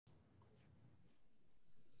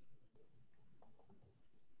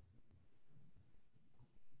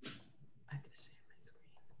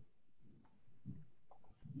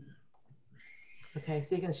Okay,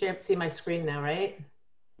 so you can see my screen now, right?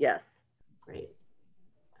 Yes. Great.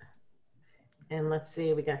 And let's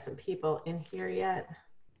see, we got some people in here yet.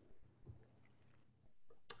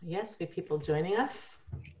 Yes, we have people joining us.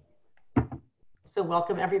 So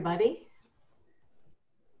welcome everybody.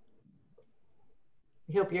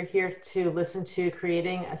 We hope you're here to listen to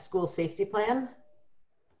creating a school safety plan.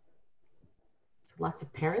 So lots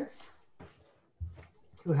of parents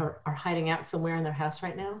who are hiding out somewhere in their house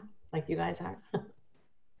right now, like you guys are.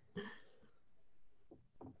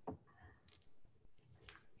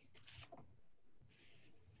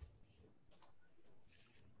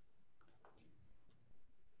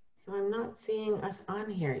 So I'm not seeing us on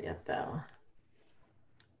here yet though.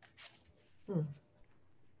 Maybe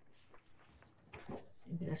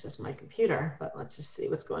that's just my computer, but let's just see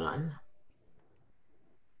what's going on.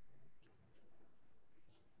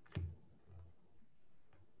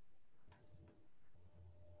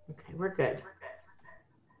 Okay, we're good.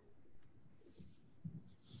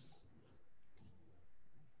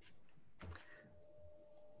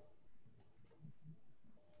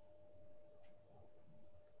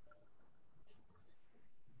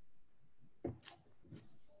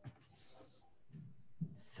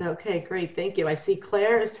 So, okay, great, thank you. I see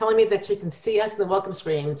Claire is telling me that she can see us in the welcome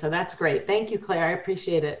screen, so that's great. Thank you, Claire, I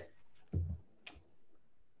appreciate it.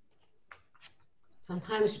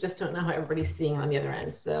 Sometimes you just don't know how everybody's seeing on the other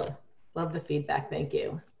end, so love the feedback, thank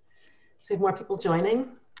you. So we have more people joining.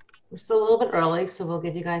 We're still a little bit early, so we'll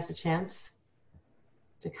give you guys a chance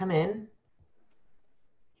to come in.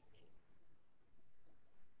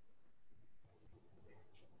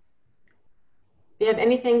 If you have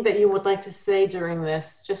anything that you would like to say during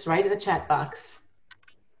this, just write in the chat box.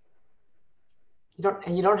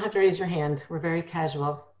 You don't have to raise your hand. We're very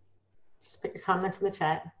casual. Just put your comments in the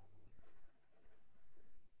chat.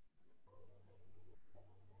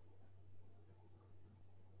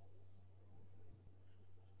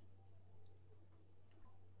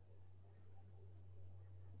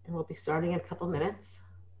 And we'll be starting in a couple minutes.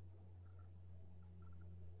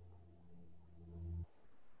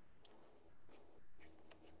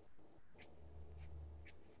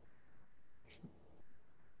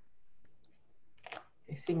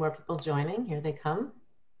 I see more people joining. Here they come.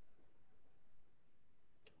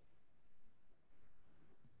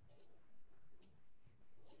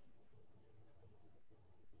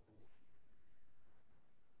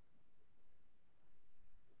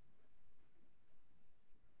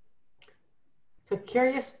 So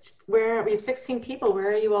curious, where we have 16 people. Where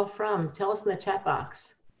are you all from? Tell us in the chat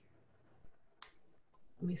box.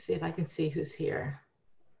 Let me see if I can see who's here.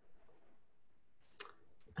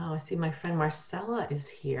 Oh, I see my friend Marcella is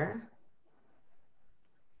here,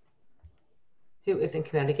 who is in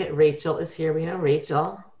Connecticut. Rachel is here. We know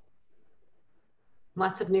Rachel.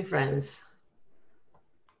 Lots of new friends.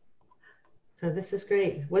 So this is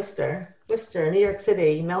great. Worcester, New York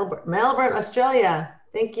City, Melbourne, Australia.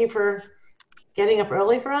 Thank you for getting up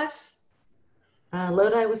early for us.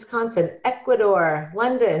 Lodi, Wisconsin, Ecuador,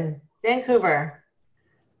 London, Vancouver.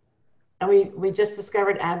 And we just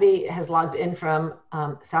discovered Abby has logged in from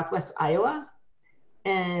Southwest Iowa.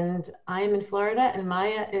 And I am in Florida and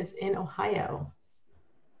Maya is in Ohio.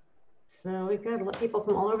 So we've got a lot of people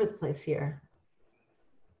from all over the place here.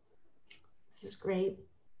 This is great.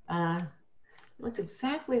 It's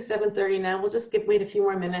exactly 7:30 now. We'll just wait a few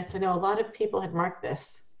more minutes. I know a lot of people had marked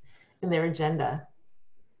this in their agenda.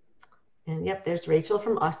 And yep, there's Rachel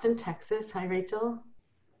from Austin, Texas. Hi, Rachel.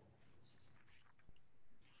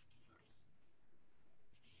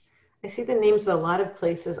 I see the names of a lot of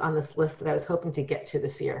places on this list that I was hoping to get to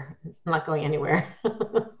this year. I'm not going anywhere.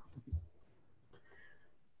 So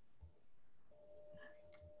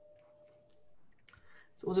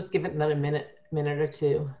we'll just give it another minute or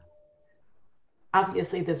two.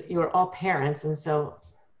 Obviously, you're all parents, and so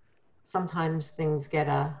sometimes things get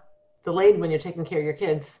delayed when you're taking care of your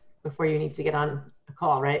kids before you need to get on a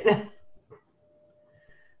call, right?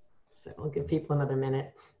 So we'll give people another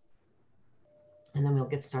minute, and then we'll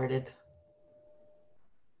get started.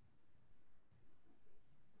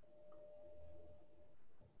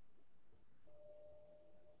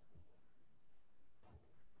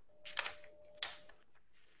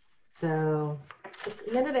 So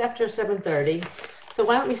a minute after 7:30. So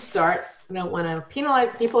why don't we start? I don't want to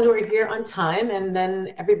penalize people who are here on time, and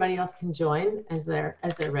then everybody else can join as they're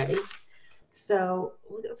ready. So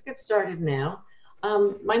let's get started now.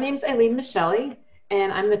 My name is Eileen Michelli,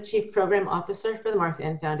 and I'm the Chief Program Officer for the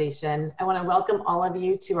Marfan Foundation. I want to welcome all of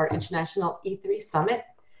you to our International E3 Summit,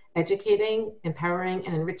 Educating, Empowering,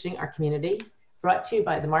 and Enriching Our Community, brought to you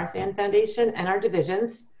by the Marfan Foundation and our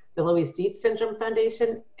divisions, the Loeys-Dietz Syndrome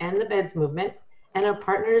Foundation and the VEDS Movement, and our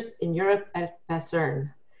partners in Europe at VEDS.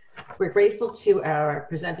 We're grateful to our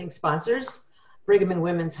presenting sponsors, Brigham and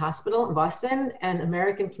Women's Hospital in Boston and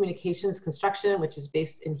American Communications Construction, which is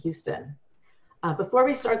based in Houston. Before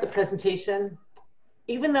we start the presentation,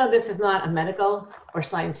 even though this is not a medical or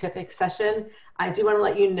scientific session, I do want to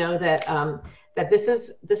let you know that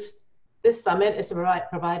this summit is to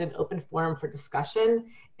provide an open forum for discussion.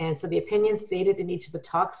 And so the opinions stated in each of the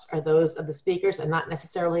talks are those of the speakers and not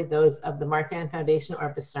necessarily those of the Marfan Foundation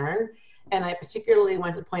or VEDS. And I particularly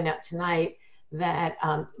want to point out tonight that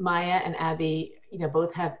Maya and Abby,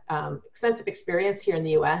 both have extensive experience here in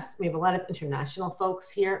the US. We have a lot of international folks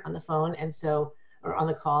here on the phone, and so, or on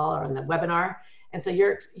the call or on the webinar. And so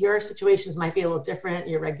your situations might be a little different,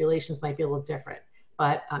 your regulations might be a little different,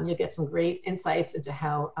 but you'll get some great insights into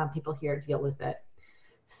how people here deal with it.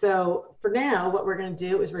 So for now, what we're going to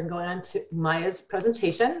do is we're going on to Maya's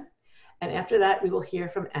presentation. And after that, we will hear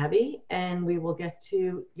from Abby, and we will get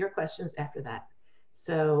to your questions after that.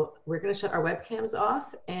 So we're going to shut our webcams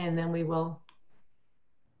off, and then we will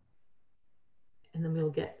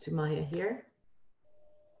get to Maya here.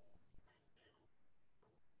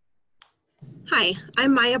 Hi,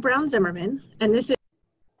 I'm Maya Brown-Zimmerman, and this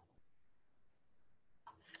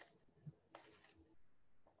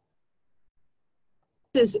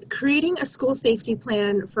is creating a school safety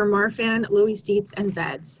plan for Marfan, Loeys-Dietz, and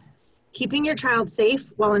VEDS, keeping your child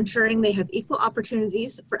safe while ensuring they have equal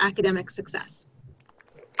opportunities for academic success.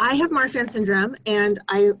 I have Marfan syndrome, and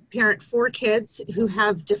I parent 4 kids who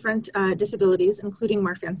have different disabilities, including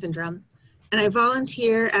Marfan syndrome, and I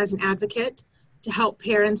volunteer as an advocate to help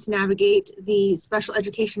parents navigate the special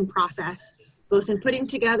education process, both in putting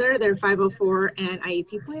together their 504 and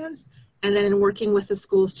IEP plans, and then in working with the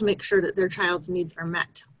schools to make sure that their child's needs are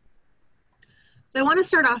met. So I want to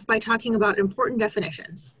start off by talking about important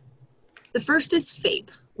definitions. The first is FAPE,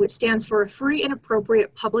 which stands for Free and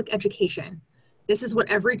Appropriate Public Education. This is what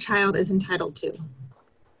every child is entitled to.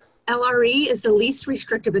 LRE is the least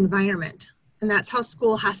restrictive environment, and that's how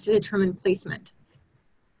school has to determine placement.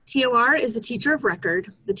 TOR is the teacher of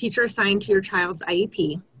record, the teacher assigned to your child's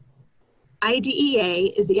IEP.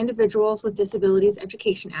 IDEA is the Individuals with Disabilities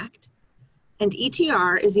Education Act. And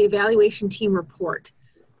ETR is the Evaluation Team Report.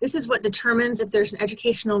 This is what determines if there's an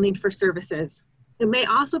educational need for services. It may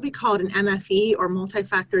also be called an MFE or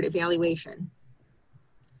multi-factored evaluation.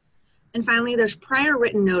 And finally, there's prior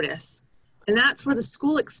written notice. And that's where the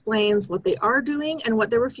school explains what they are doing and what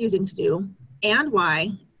they're refusing to do, and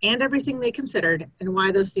why, and everything they considered, and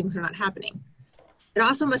why those things are not happening. It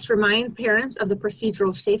also must remind parents of the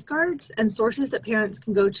procedural safeguards and sources that parents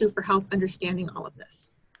can go to for help understanding all of this.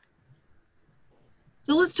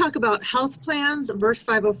 So let's talk about health plans versus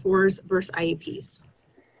 504s versus IEPs.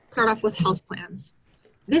 Start off with health plans.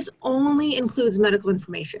 This only includes medical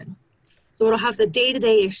information. So it'll have the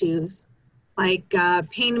day-to-day issues like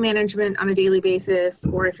pain management on a daily basis,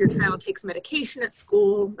 or if your child takes medication at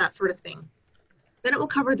school, that sort of thing. Then it will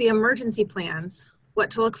cover the emergency plans, what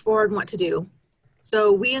to look for and what to do.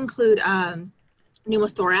 So we include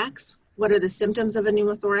pneumothorax, what are the symptoms of a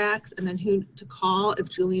pneumothorax, and then who to call if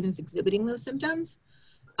Julian is exhibiting those symptoms.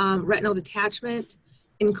 Retinal detachment,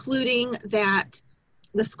 including that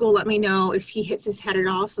the school let me know if he hits his head at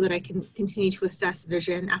all so that I can continue to assess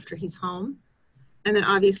vision after he's home. And then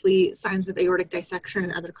obviously signs of aortic dissection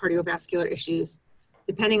and other cardiovascular issues.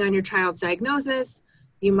 Depending on your child's diagnosis,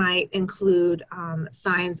 you might include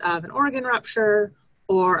signs of an organ rupture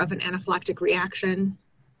or of an anaphylactic reaction.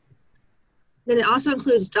 Then it also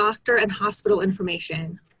includes doctor and hospital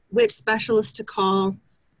information, which specialist to call,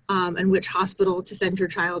 and which hospital to send your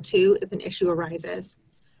child to if an issue arises.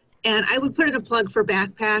 And I would put in a plug for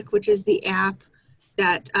Backpack, which is the app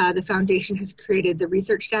that the foundation has created the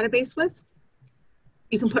research database with.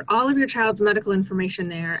 You can put all of your child's medical information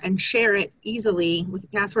there and share it easily with a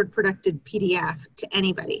password protected PDF to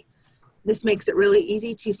anybody. This makes it really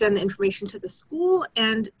easy to send the information to the school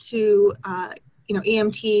and to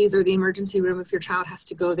EMTs or the emergency room if your child has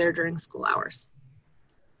to go there during school hours.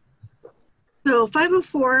 So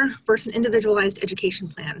 504 versus an individualized education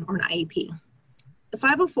plan, or an IEP. The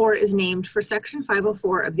 504 is named for Section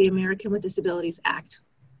 504 of the American with Disabilities Act,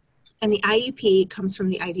 and the IEP comes from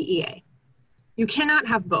the IDEA. You cannot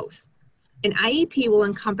have both. An IEP will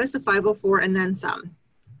encompass a 504 and then some,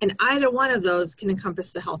 and either one of those can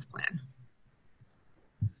encompass the health plan.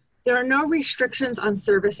 There are no restrictions on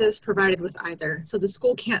services provided with either, so the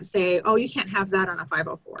school can't say, oh, you can't have that on a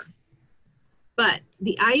 504. But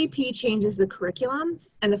the IEP changes the curriculum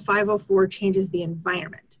and the 504 changes the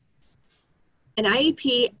environment. An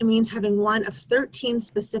IEP means having one of 13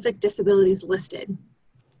 specific disabilities listed.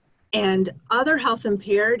 And other health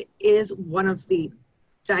impaired is one of the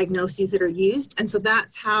diagnoses that are used. And so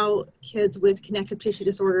that's how kids with connective tissue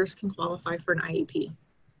disorders can qualify for an IEP.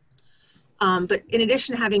 But in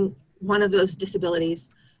addition to having one of those disabilities,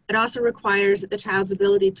 it also requires that the child's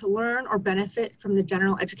ability to learn or benefit from the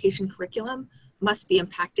general education curriculum must be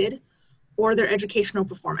impacted, or their educational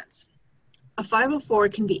performance. A 504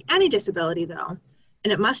 can be any disability though,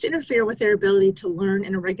 and it must interfere with their ability to learn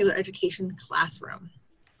in a regular education classroom.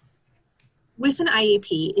 With an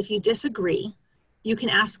IEP, if you disagree, you can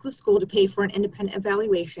ask the school to pay for an independent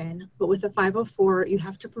evaluation, but with a 504, you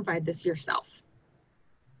have to provide this yourself.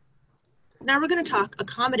 Now we're going to talk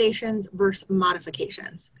accommodations versus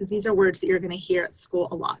modifications, because these are words that you're going to hear at school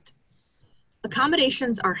a lot.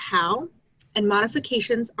 Accommodations are how, and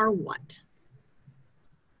modifications are what.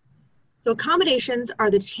 So accommodations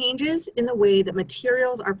are the changes in the way that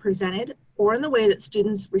materials are presented or in the way that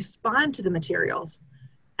students respond to the materials,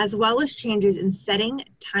 as well as changes in setting,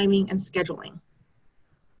 timing, and scheduling.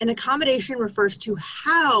 An accommodation refers to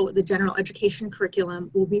how the general education curriculum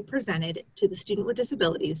will be presented to the student with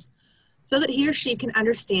disabilities so that he or she can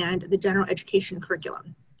understand the general education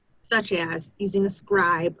curriculum, such as using a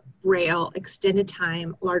scribe, braille, extended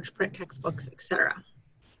time, large print textbooks, etc.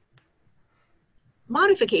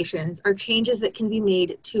 Modifications are changes that can be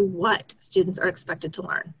made to what students are expected to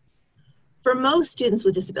learn. For most students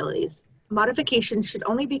with disabilities, modifications should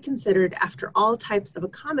only be considered after all types of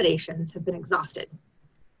accommodations have been exhausted.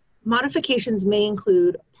 Modifications may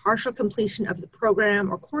include partial completion of the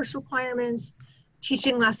program or course requirements,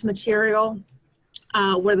 teaching less material,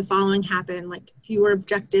 where the following happen, like fewer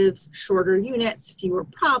objectives, shorter units, fewer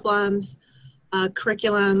problems,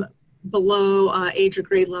 curriculum below age or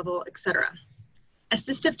grade level, etc.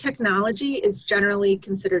 Assistive technology is generally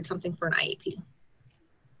considered something for an IEP.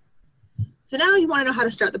 So now you want to know how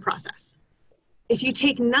to start the process. If you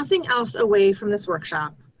take nothing else away from this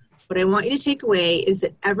workshop, what I want you to take away is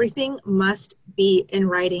that everything must be in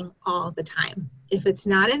writing all the time. If it's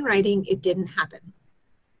not in writing, it didn't happen.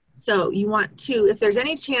 So you want to, if there's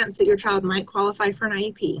any chance that your child might qualify for an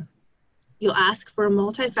IEP, you'll ask for a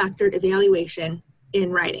multi-factored evaluation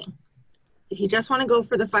in writing. If you just want to go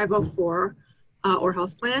for the 504 or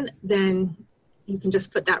health plan, then you can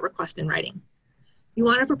just put that request in writing. You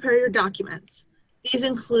want to prepare your documents. These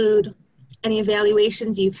include any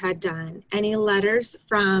evaluations you've had done, any letters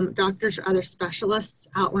from doctors or other specialists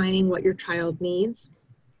outlining what your child needs,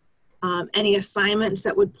 any assignments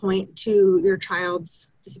that would point to your child's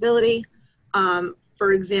disability.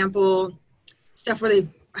 For example, stuff where they've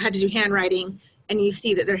had to do handwriting and you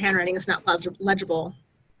see that their handwriting is not legible.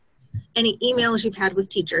 Any emails you've had with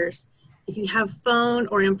teachers. If you have phone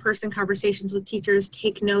or in-person conversations with teachers,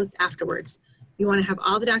 take notes afterwards. You want to have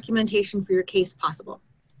all the documentation for your case possible.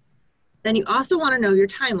 Then you also want to know your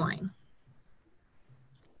timeline.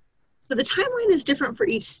 So the timeline is different for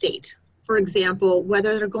each state. For example,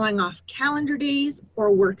 whether they're going off calendar days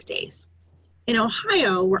or work days. In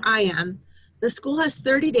Ohio, where I am, the school has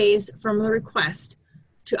 30 days from the request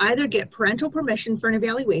to either get parental permission for an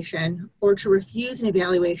evaluation or to refuse an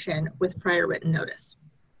evaluation with prior written notice.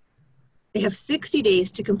 They have 60 days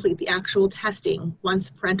to complete the actual testing once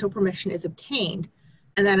parental permission is obtained,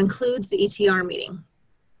 and that includes the ETR meeting.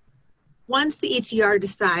 Once the ETR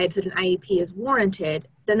decides that an IEP is warranted,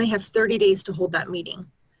 then they have 30 days to hold that meeting,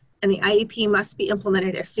 and the IEP must be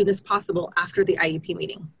implemented as soon as possible after the IEP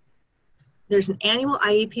meeting. There's an annual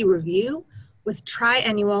IEP review with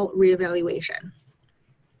triennial reevaluation.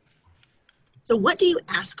 So what do you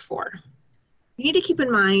ask for? You need to keep in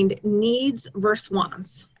mind needs versus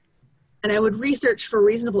wants. And I would research for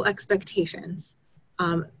reasonable expectations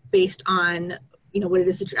based on what it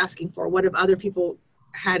is that you're asking for. What have other people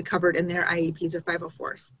had covered in their IEPs or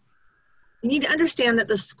 504s? You need to understand that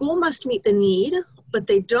the school must meet the need, but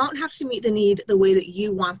they don't have to meet the need the way that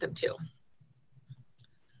you want them to.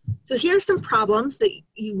 So here are some problems that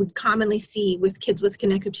you would commonly see with kids with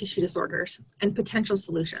connective tissue disorders and potential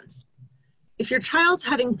solutions. If your child's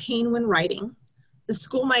having pain when writing, the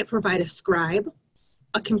school might provide a scribe,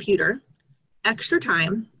 a computer, extra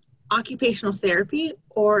time, occupational therapy,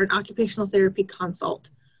 or an occupational therapy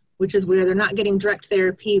consult, which is where they're not getting direct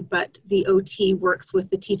therapy, but the OT works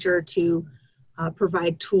with the teacher to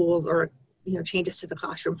provide tools or changes to the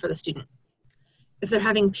classroom for the student. If they're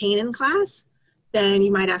having pain in class, then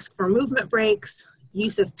you might ask for movement breaks,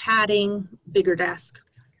 use of padding, bigger desk.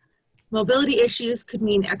 Mobility issues could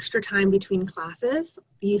mean extra time between classes,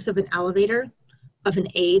 the use of an elevator, of an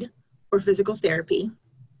aid, or physical therapy.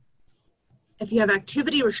 If you have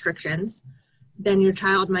activity restrictions, then your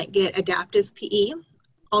child might get adaptive PE,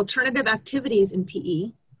 alternative activities in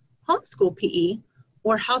PE, homeschool PE,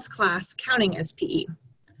 or health class counting as PE.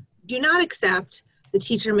 Do not accept the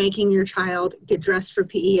teacher making your child get dressed for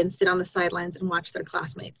PE and sit on the sidelines and watch their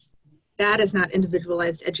classmates. That is not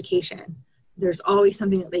individualized education. There's always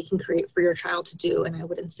something that they can create for your child to do, and I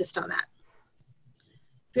would insist on that.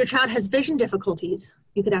 If your child has vision difficulties,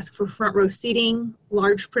 you could ask for front row seating,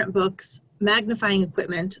 large print books, magnifying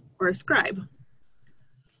equipment, or a scribe.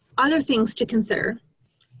 Other things to consider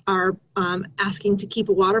are asking to keep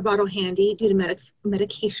a water bottle handy due to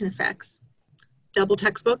medication effects, double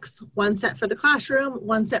textbooks, one set for the classroom,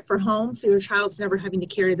 one set for home, so your child's never having to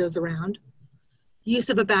carry those around, use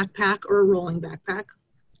of a backpack or a rolling backpack.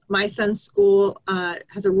 My son's school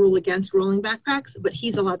has a rule against rolling backpacks, but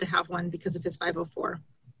he's allowed to have one because of his 504.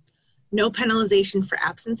 No penalization for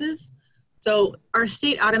absences. So our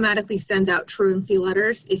state automatically sends out truancy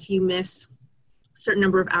letters if you miss a certain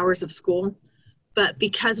number of hours of school. But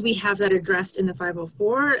because we have that addressed in the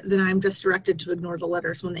 504, then I'm just directed to ignore the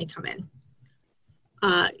letters when they come in.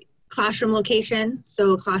 Classroom location,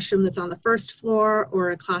 so a classroom that's on the first floor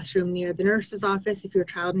or a classroom near the nurse's office if your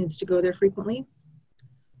child needs to go there frequently.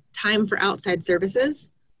 Time for outside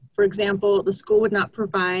services. For example, the school would not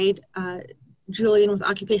provide Julian with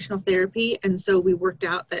occupational therapy, and so we worked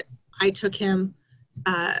out that I took him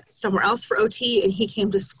somewhere else for OT, and he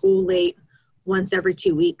came to school late once every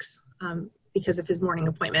 2 weeks because of his morning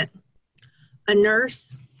appointment. A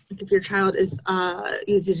nurse, like if your child is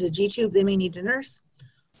uses a G-tube, they may need a nurse,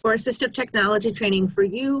 or assistive technology training for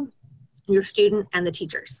you, your student, and the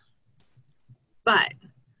teachers. But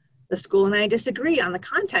the school and I disagree on the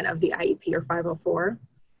content of the IEP or 504,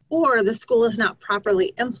 or the school is not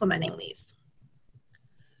properly implementing these.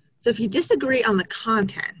 So if you disagree on the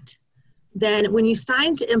content, then when you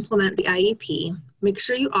sign to implement the IEP, make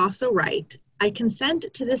sure you also write, I consent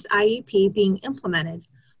to this IEP being implemented,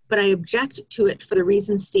 but I object to it for the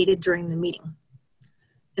reasons stated during the meeting.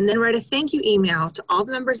 And then write a thank you email to all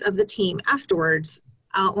the members of the team afterwards,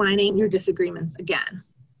 outlining your disagreements again.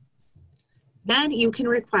 Then you can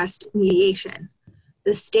request mediation.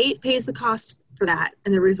 The state pays the cost for that,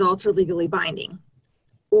 and the results are legally binding.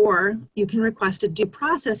 Or you can request a due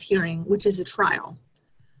process hearing, which is a trial.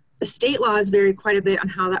 The state laws vary quite a bit on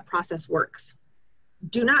how that process works.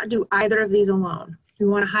 Do not do either of these alone. You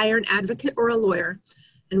want to hire an advocate or a lawyer,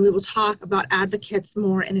 and we will talk about advocates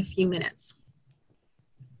more in a few minutes.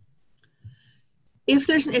 If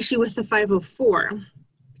there's an issue with the 504,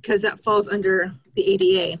 because that falls under the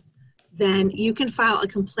ADA, then you can file a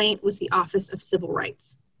complaint with the Office of Civil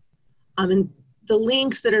Rights. And the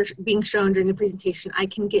links that are being shown during the presentation, I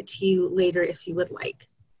can get to you later if you would like.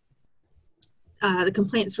 The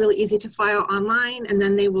complaint's really easy to file online, and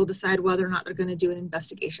then they will decide whether or not they're going to do an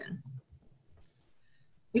investigation.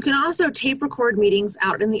 You can also tape record meetings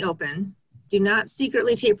out in the open. Do not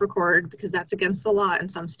secretly tape record because that's against the law in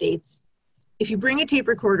some states. If you bring a tape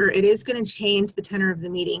recorder, it is going to change the tenor of the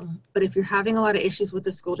meeting, but if you're having a lot of issues with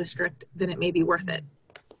the school district, then it may be worth it.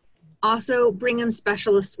 Also, bring in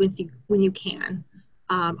specialists with you when you can,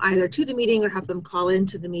 either to the meeting or have them call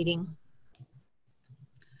into the meeting.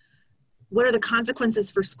 What are the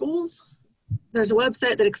consequences for schools? There's a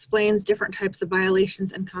website that explains different types of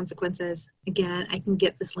violations and consequences. Again, I can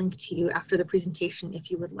get this link to you after the presentation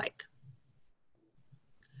if you would like.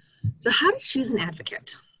 So how to choose an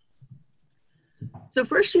advocate? So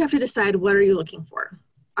first you have to decide, what are you looking for?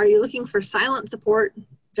 Are you looking for silent support,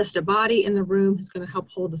 just a body in the room who's going to help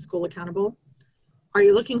hold the school accountable? Are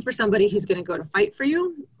you looking for somebody who's going to go to fight for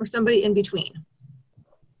you, or somebody in between?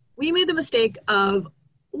 We made the mistake of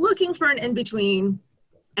looking for an in-between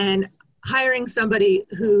and hiring somebody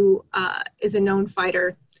who is a known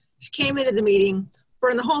fighter. She came into the meeting,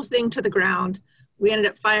 burned the whole thing to the ground. We ended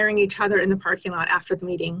up firing each other in the parking lot after the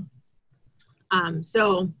meeting.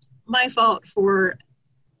 So my fault for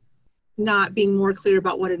not being more clear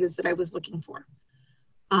about what it is that I was looking for.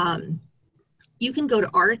 You can go to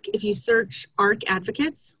ARC. If you search ARC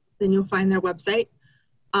Advocates, then you'll find their website.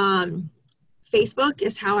 Facebook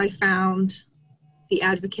is how I found the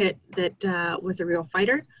advocate that was a real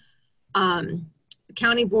fighter. The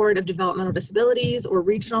County Board of Developmental Disabilities or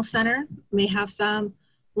Regional Center may have some,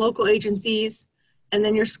 local agencies, and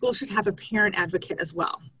then your school should have a parent advocate as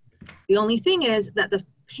well. The only thing is that the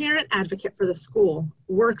parent advocate for the school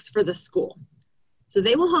works for the school. So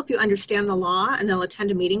they will help you understand the law and they'll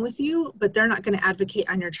attend a meeting with you, but they're not going to advocate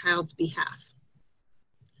on your child's behalf.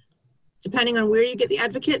 Depending on where you get the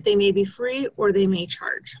advocate, they may be free or they may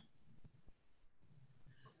charge.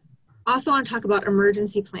 Also, I want to talk about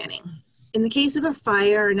emergency planning. In the case of a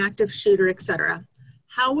fire, an active shooter, etc.,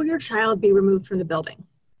 how will your child be removed from the building?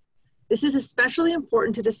 This is especially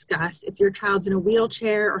important to discuss if your child's in a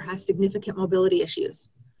wheelchair or has significant mobility issues.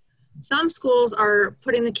 Some schools are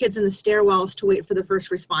putting the kids in the stairwells to wait for the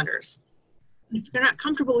first responders. If you're not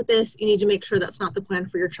comfortable with this, you need to make sure that's not the plan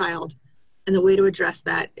for your child. And the way to address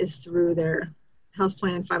that is through their Health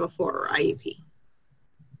Plan 504 or IEP.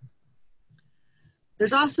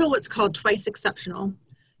 There's also what's called twice exceptional.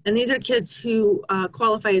 And these are kids who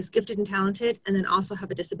qualify as gifted and talented and then also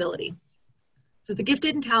have a disability. So the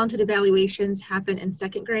gifted and talented evaluations happen in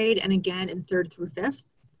 2nd grade and again in 3rd through 5th.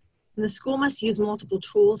 And the school must use multiple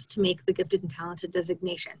tools to make the gifted and talented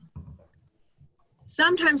designation.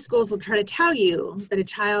 Sometimes schools will try to tell you that a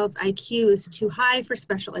child's IQ is too high for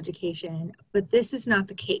special education, but this is not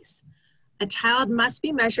the case. A child must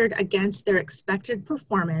be measured against their expected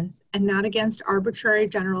performance and not against arbitrary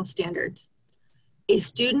general standards. A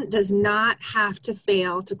student does not have to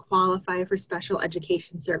fail to qualify for special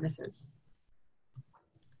education services.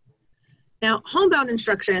 Now, homebound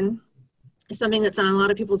instruction is something that's on a lot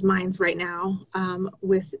of people's minds right now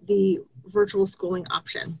with the virtual schooling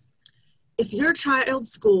option. If your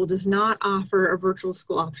child's school does not offer a virtual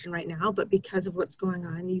school option right now, but because of what's going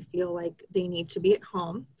on, you feel like they need to be at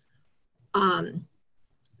home,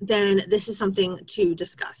 then this is something to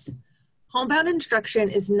discuss. Homebound instruction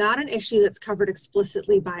is not an issue that's covered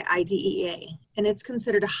explicitly by IDEA, and it's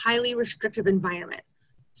considered a highly restrictive environment.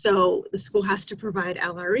 So the school has to provide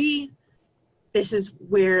LRE. This is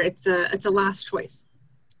where it's a last choice.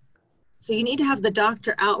 So you need to have the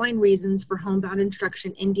doctor outline reasons for homebound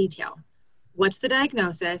instruction in detail. What's the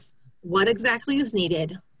diagnosis? What exactly is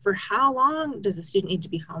needed? For how long does the student need to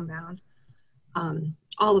be homebound?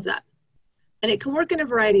 All of that. And it can work in a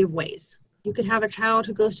variety of ways. You could have a child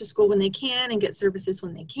who goes to school when they can and get services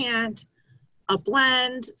when they can't. A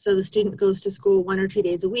blend, so the student goes to school 1 or 2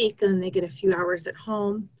 days a week and then they get a few hours at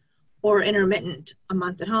home. Or intermittent, a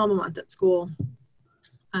month at home, a month at school,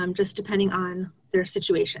 just depending on their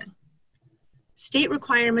situation. State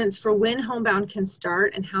requirements for when homebound can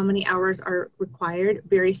start and how many hours are required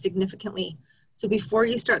vary significantly. So before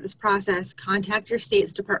you start this process, contact your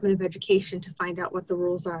state's Department of Education to find out what the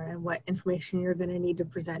rules are and what information you're going to need to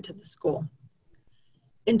present to the school.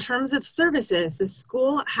 In terms of services, the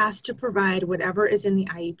school has to provide whatever is in the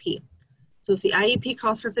IEP. So if the IEP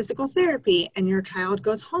calls for physical therapy and your child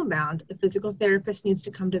goes homebound, the physical therapist needs to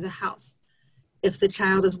come to the house. If the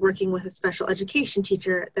child is working with a special education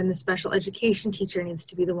teacher, then the special education teacher needs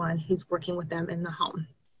to be the one who's working with them in the home.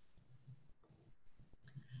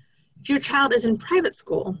 If your child is in private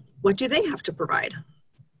school, what do they have to provide?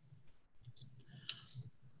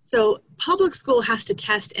 So public school has to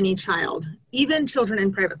test any child, even children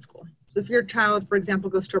in private school. So if your child, for example,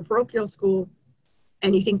 goes to a parochial school,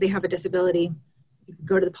 and you think they have a disability, you can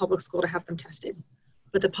go to the public school to have them tested.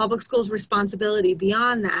 But the public school's responsibility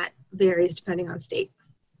beyond that varies depending on state.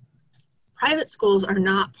 Private schools are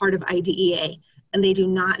not part of IDEA, and they do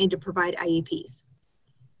not need to provide IEPs.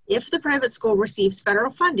 If the private school receives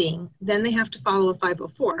federal funding, then they have to follow a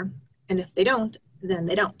 504, and if they don't, then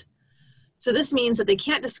they don't. So this means that they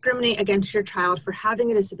can't discriminate against your child for having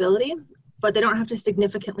a disability, but they don't have to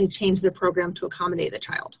significantly change their program to accommodate the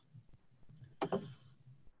child.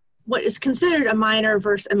 What is considered a minor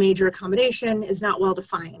versus a major accommodation is not well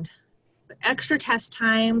defined. But extra test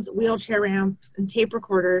times, wheelchair ramps, and tape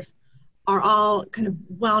recorders are all kind of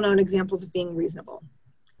well-known examples of being reasonable.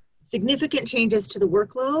 Significant changes to the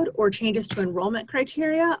workload or changes to enrollment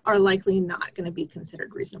criteria are likely not going to be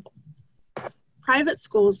considered reasonable. Private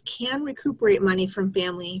schools can recuperate money from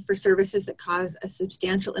family for services that cause a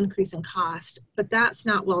substantial increase in cost, but that's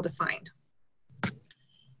not well defined.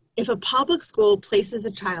 If a public school places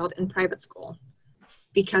a child in private school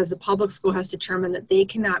because the public school has determined that they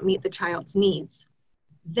cannot meet the child's needs,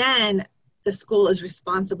 then the school is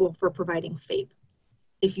responsible for providing FAPE.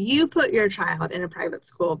 If you put your child in a private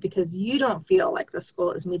school because you don't feel like the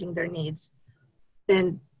school is meeting their needs,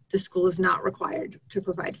 then the school is not required to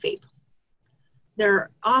provide FAPE. There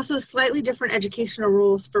are also slightly different educational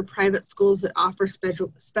rules for private schools that offer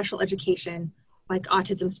special education, like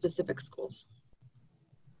autism-specific schools.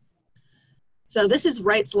 So this is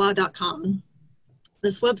rightslaw.com.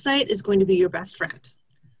 This website is going to be your best friend.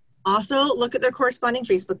 Also, look at their corresponding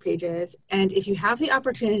Facebook pages, and if you have the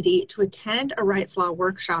opportunity to attend a Rights Law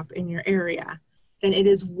workshop in your area, then it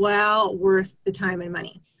is well worth the time and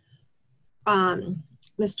money.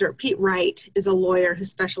 Mr. Pete Wright is a lawyer who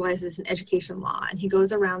specializes in education law, and he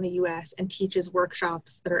goes around the US and teaches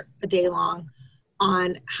workshops that are a day long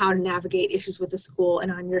on how to navigate issues with the school and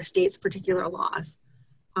on your state's particular laws.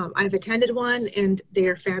 I've attended one and they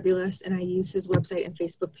are fabulous, and I use his website and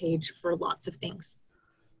Facebook page for lots of things.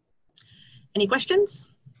 Any questions?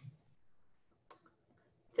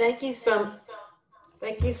 Thank you so,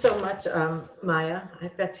 thank you so much, Maya.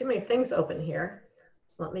 I've got too many things open here.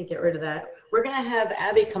 So let me get rid of that. We're gonna have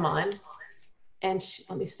Abby come on and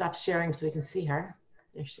let me stop sharing so we can see her.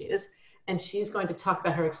 There she is. And she's going to talk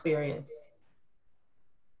about her experience.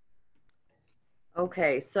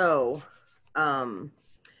 Okay, so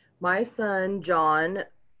my son, John,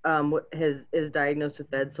 is diagnosed with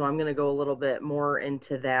VEDS, so I'm going to go a little bit more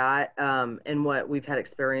into that and what we've had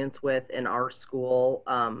experience with in our school.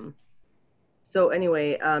 So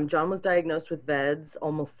anyway, John was diagnosed with VEDS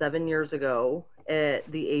almost 7 years ago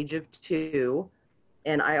at the age of 2.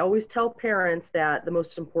 And I always tell parents that the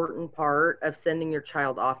most important part of sending your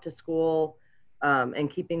child off to school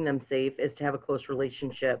and keeping them safe is to have a close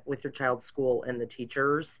relationship with your child's school and the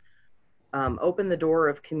teachers. Open the door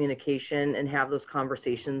of communication and have those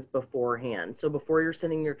conversations beforehand. So before you're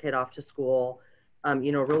sending your kid off to school,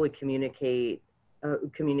 really communicate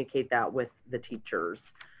that with the teachers.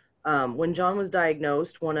 When John was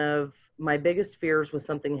diagnosed, one of my biggest fears was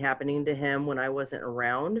something happening to him when I wasn't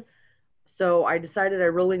around. So I decided I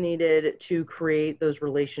really needed to create those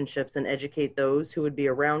relationships and educate those who would be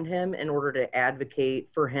around him in order to advocate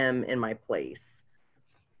for him in my place.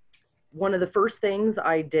 One of the first things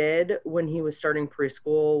I did when he was starting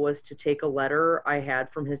preschool was to take a letter I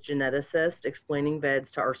had from his geneticist explaining VEDS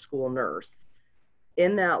to our school nurse.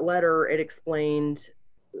 In that letter, it explained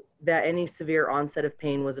that any severe onset of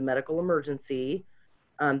pain was a medical emergency.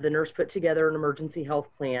 The nurse put together an emergency health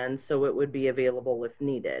plan so it would be available if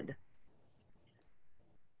needed.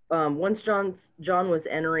 Once John was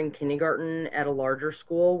entering kindergarten at a larger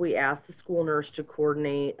school, we asked the school nurse to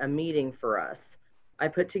coordinate a meeting for us. I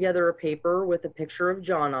put together a paper with a picture of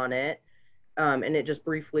John on it, and it just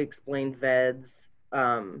briefly explained VEDS,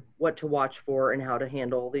 what to watch for, and how to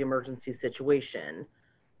handle the emergency situation.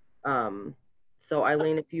 So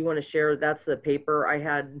Eileen, if you want to share, that's the paper I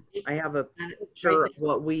have a picture of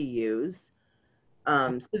what we use.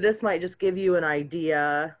 So this might just give you an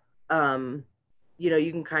idea.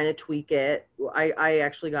 You can kind of tweak it. I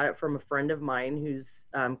actually got it from a friend of mine whose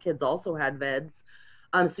kids also had VEDS.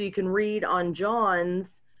 So you can read on John's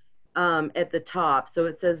at the top. So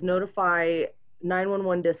it says notify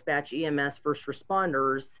 911 dispatch EMS first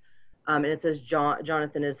responders. And it says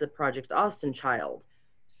Jonathan is the Project Austin child.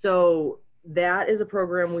 So that is a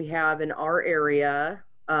program we have in our area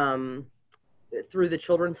through the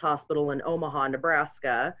Children's Hospital in Omaha,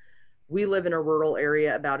 Nebraska. We live in a rural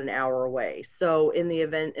area about an hour away. So in the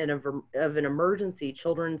event of an emergency,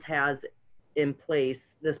 Children's has in place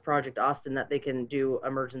this Project Austin that they can do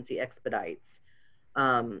emergency expedites.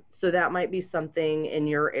 So that might be something in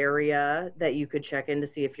your area that you could check in to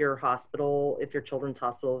see if your Children's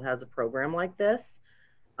Hospital has a program like this.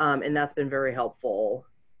 And that's been very helpful.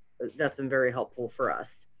 That's been very helpful for us.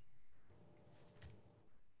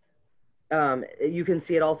 You can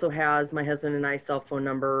see it also has my husband and I's cell phone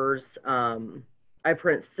numbers. I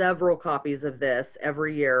print several copies of this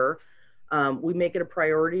every year. We make it a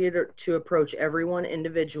priority to approach everyone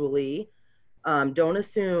individually. Don't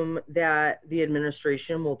assume that the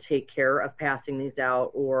administration will take care of passing these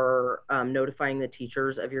out or notifying the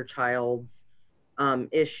teachers of your child's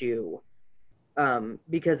issue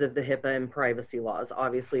because of the HIPAA and privacy laws.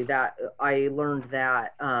 Obviously, that I learned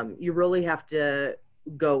that you really have to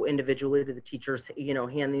go individually to the teachers,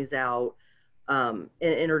 hand these out, and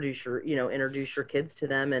introduce your kids to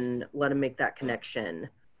them and let them make that connection.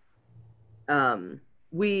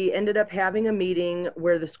 We ended up having a meeting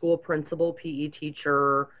where the school principal, PE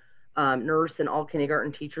teacher, nurse, and all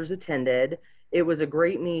kindergarten teachers attended. It was a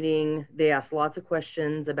great meeting. They asked lots of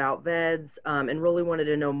questions about VEDS and really wanted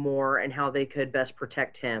to know more and how they could best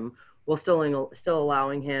protect him while still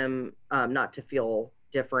allowing him not to feel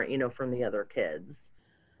different, from the other kids.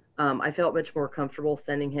 I felt much more comfortable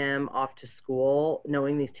sending him off to school,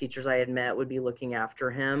 knowing these teachers I had met would be looking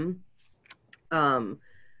after him.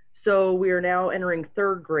 So we are now entering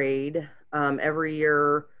 3rd grade. Every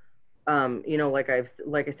year, like I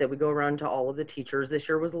said, we go around to all of the teachers. This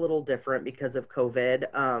year was a little different because of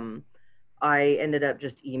COVID. I ended up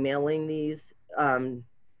just emailing these to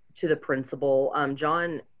the principal.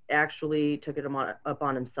 John actually took it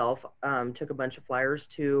upon himself, took a bunch of flyers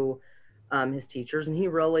to his teachers, and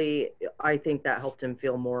I think that helped him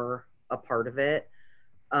feel more a part of it.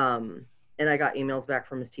 And I got emails back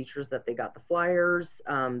from his teachers that they got the flyers,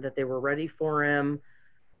 that they were ready for him.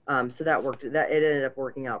 So that it ended up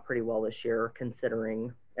working out pretty well this year,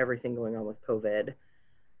 considering everything going on with COVID.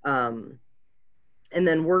 And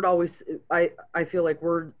then I feel like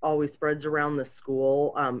word always spreads around the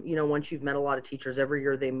school. Once you've met a lot of teachers, every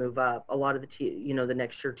year they move up. A lot of the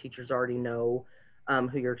next year teachers already know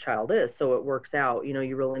who your child is. So it works out. You know,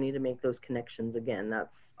 you really need to make those connections again.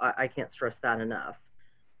 I can't stress that enough.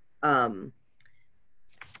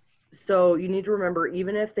 So you need to remember,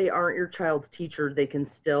 even if they aren't your child's teacher, they can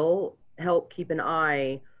still help keep an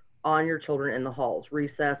eye on your children in the halls,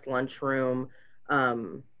 recess, lunchroom.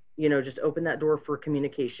 You know, just open that door for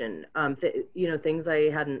communication. You know, things I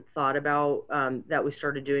hadn't thought about that we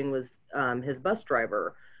started doing was his bus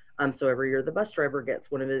driver. So every year the bus driver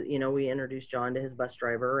gets one of his, you know, we introduce John to his bus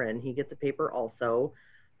driver, and he gets a paper also.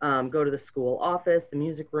 Go to the school office, the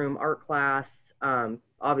music room, art class,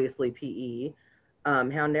 obviously PE.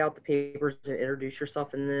 Hand out the papers and introduce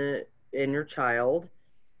yourself in your child.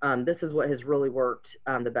 This is what has really worked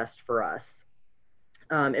the best for us.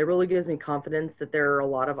 It really gives me confidence that there are a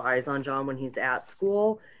lot of eyes on John when he's at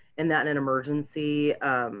school, and that in an emergency,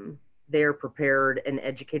 they are prepared and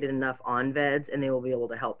educated enough on VEDS, and they will be able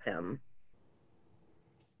to help him.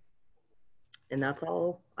 And that's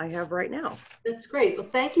all I have right now. That's great. Well,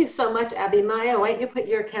 thank you so much, Abby. Maya, why don't you put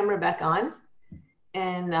your camera back on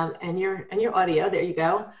and your audio? There you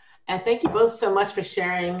go. And thank you both so much for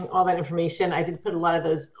sharing all that information. I did put a lot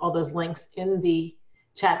of all those links in the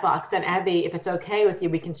chat box. And Abby, if it's okay with you,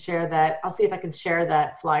 we can share that. I'll see if I can share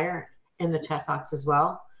that flyer in the chat box as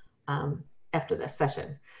well after this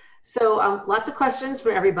session. So lots of questions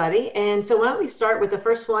for everybody. And so why don't we start with the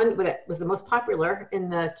first one that was the most popular in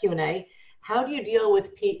the Q&A. How do you deal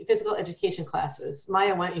with physical education classes?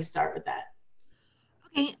 Maya, why don't you start with that?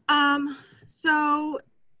 Okay, so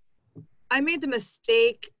I made the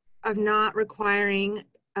mistake of not requiring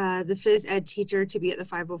the phys ed teacher to be at the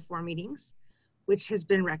 504 meetings, which has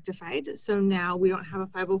been rectified. So now we don't have a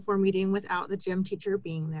 504 meeting without the gym teacher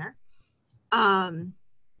being there.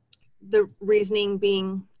 The reasoning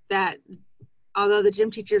being that although the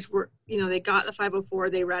gym teachers were, you know, they got the 504,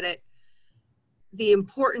 they read it, the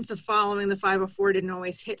importance of following the 504 didn't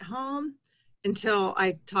always hit home until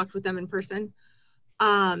I talked with them in person.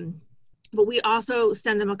 But we also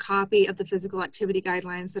send them a copy of the physical activity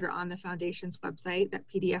guidelines that are on the foundation's website, that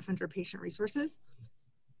PDF under patient resources.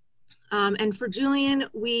 And for Julian,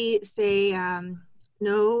 we say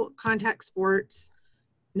no contact sports,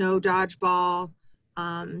 no dodgeball,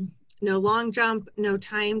 no long jump, no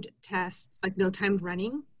timed tests, like no timed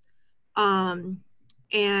running,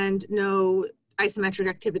 and no isometric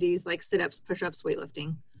activities like sit-ups, push-ups,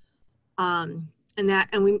 weightlifting.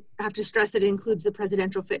 And we have to stress that it includes the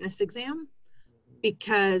presidential fitness exam,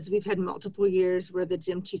 because we've had multiple years where the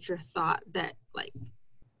gym teacher thought that like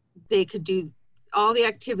they could do all the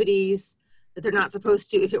activities that they're not supposed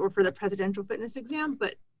to if it were for the presidential fitness exam,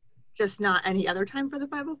 but just not any other time for the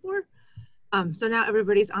 504. So now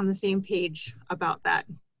everybody's on the same page about that.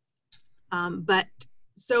 But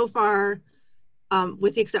so far,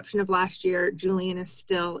 with the exception of last year, Julian is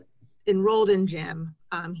still enrolled in gym.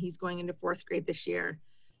 He's going into 4th grade this year.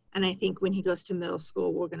 And I think when he goes to middle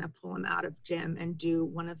school, we're gonna pull him out of gym and do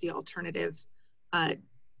one of the alternative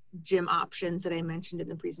gym options that I mentioned in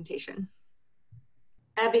the presentation.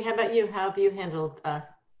 Abby, how about you? How have you handled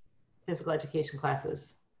physical education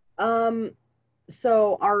classes?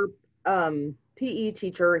 So our PE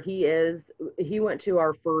teacher, he went to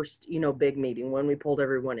our first, you know, big meeting when we pulled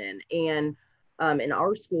everyone in. And in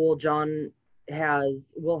our school, John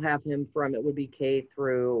we'll have him from, it would be K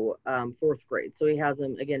through 4th grade. So he has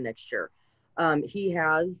him again next year. He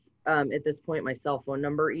has, at this point, my cell phone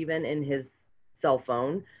number even in his cell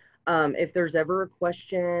phone. If there's ever a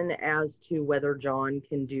question as to whether John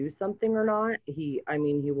can do something or not, he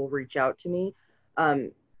will reach out to me.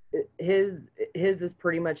 His is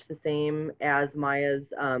pretty much the same as Maya's.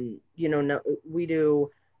 You know, no, we do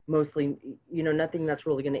mostly, you know, nothing that's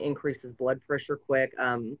really going to increase his blood pressure quick.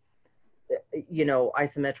 You know,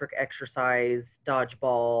 isometric exercise,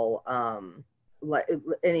 dodgeball, like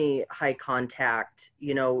any high contact,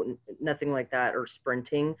 you know, nothing like that, or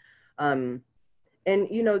sprinting. And,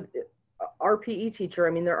 you know, our PE teacher,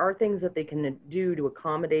 I mean, there are things that they can do to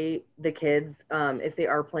accommodate the kids. If they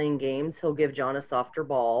are playing games, he'll give John a softer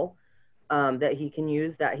ball that he can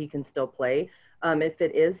use, that he can still play. If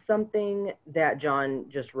it is something that John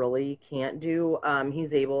just really can't do,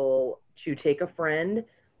 he's able to take a friend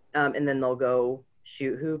and then they'll go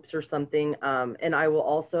shoot hoops or something. And I will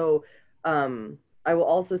also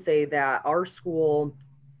say that our school,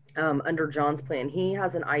 under John's plan, he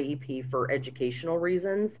has an IEP for educational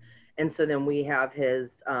reasons. And so then we have his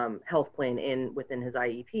health plan within his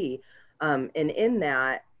IEP. And in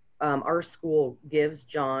that, our school gives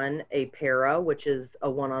John a para, which is a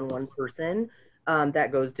one-on-one person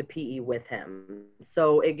that goes to PE with him.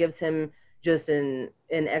 So it gives him, just an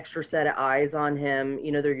extra set of eyes on him.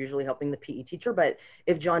 You know, they're usually helping the PE teacher, but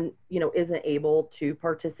if John, you know, isn't able to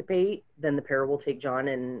participate, then the para will take John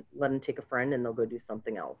and let him take a friend and they'll go do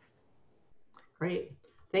something else. Great.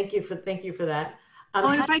 Thank you for that.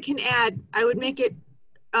 And if I can add, I would make it,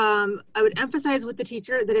 I would emphasize with the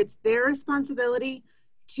teacher that it's their responsibility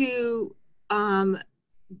to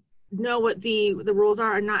know what the rules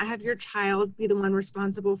are and not have your child be the one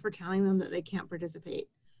responsible for telling them that they can't participate.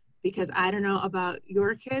 Because I don't know about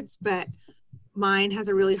your kids, but mine has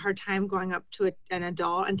a really hard time going up to an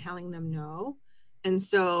adult and telling them no. And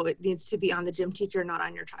so it needs to be on the gym teacher, not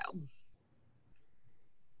on your child.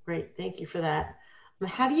 Great, thank you for that.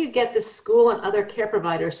 How do you get the school and other care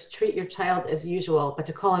providers to treat your child as usual, but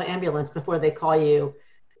to call an ambulance before they call you,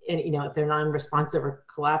 and, you know, if they're non-responsive or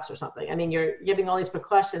collapse or something? I mean, you're giving all these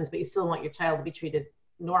precautions, but you still want your child to be treated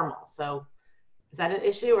normal. So is that an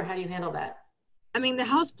issue, or how do you handle that? I mean, the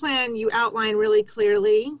health plan, you outline really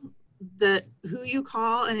clearly who you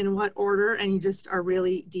call and in what order, and you just are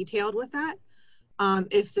really detailed with that.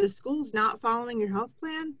 If the school's not following your health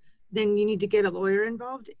plan, then you need to get a lawyer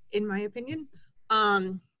involved, in my opinion.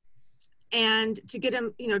 And to get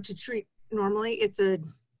them, you know, to treat normally, it's a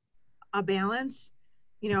balance.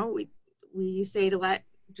 You know, we say to let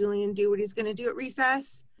Julian do what he's going to do at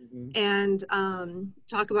recess, and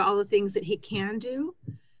talk about all the things that he can do,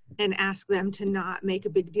 and ask them to not make a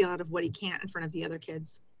big deal out of what he can't in front of the other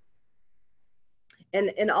kids.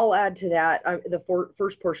 And I'll add to that, the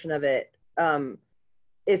first portion of it,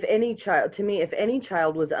 if any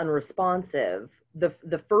child was unresponsive,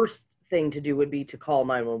 the first thing to do would be to call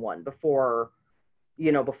 911 before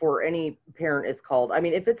any parent is called. I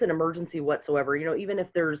mean, if it's an emergency whatsoever, you know, even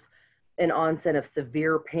if there's an onset of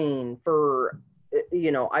severe pain for,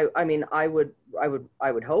 you know, I would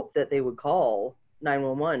hope that they would call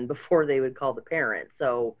 911 before they would call the parent.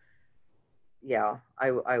 So yeah,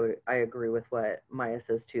 I agree with what Maya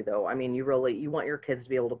says too, though. I mean, you want your kids to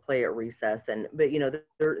be able to play at recess, but you know,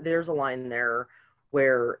 there's a line there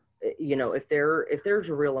where, you know, if there's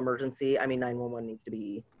a real emergency, I mean, 911 needs to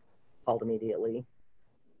be called immediately.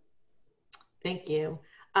 Thank you.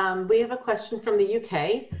 We have a question from the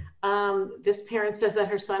UK. This parent says that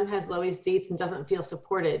her son has Loeys-Dietz and doesn't feel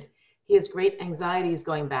supported. He has great anxieties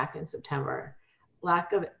going back in September.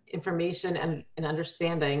 Lack of information and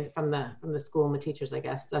understanding from the school and the teachers, I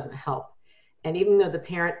guess, doesn't help. And even though the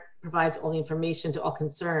parent provides all the information to all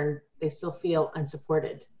concerned, they still feel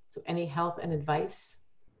unsupported. So any help and advice?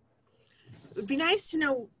 It would be nice to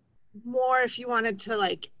know more, if you wanted to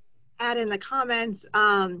like add in the comments,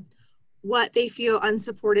 what they feel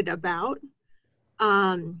unsupported about.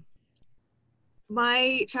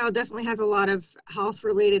 My child definitely has a lot of health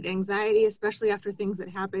related anxiety, especially after things that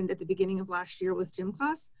happened at the beginning of last year with gym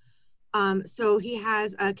class. So he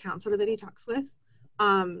has a counselor that he talks with.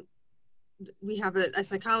 We have a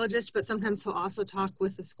psychologist, but sometimes he'll also talk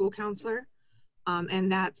with the school counselor,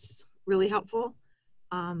 and that's really helpful.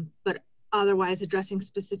 But otherwise, addressing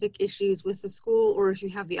specific issues with the school, or if you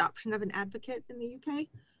have the option of an advocate in the UK.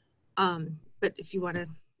 But if you want to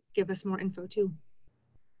give us more info too.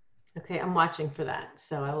 Okay, I'm watching for that,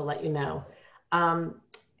 so I will let you know.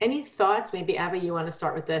 Any thoughts, maybe Abby, you want to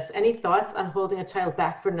start with this. Any thoughts on holding a child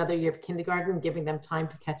back for another year of kindergarten, giving them time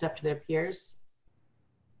to catch up to their peers?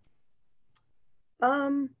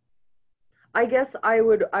 I guess I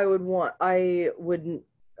would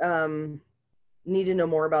need to know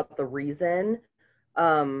more about the reason.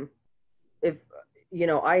 If, you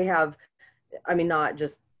know, I mean, not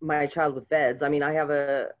just my child with VEDS. I mean, I have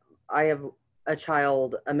a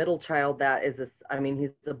middle child that is he's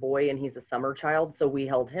a boy and he's a summer child. So we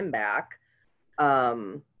held him back,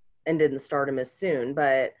 and didn't start him as soon,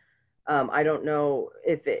 but, I don't know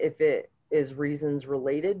if it is reasons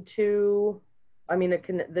related to, I mean,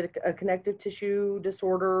 a connective tissue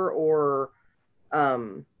disorder, or,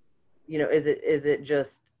 you know, is it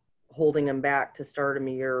just holding him back to start him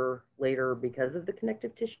a year later because of the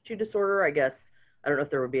connective tissue disorder? I guess, I don't know if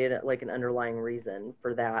there would be an underlying reason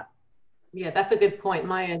for that. Yeah, that's a good point.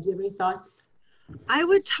 Maya, do you have any thoughts? I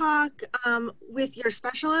would talk with your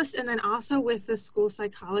specialist, and then also with the school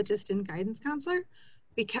psychologist and guidance counselor,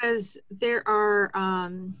 because there are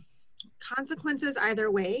consequences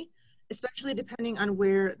either way, especially depending on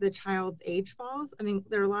where the child's age falls. I mean,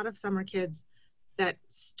 there are a lot of summer kids that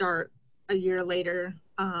start a year later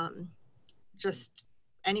just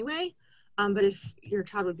anyway. But if your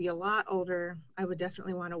child would be a lot older, I would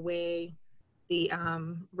definitely want to weigh the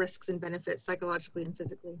risks and benefits psychologically and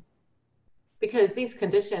physically. Because these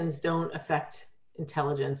conditions don't affect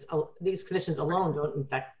intelligence. These conditions alone don't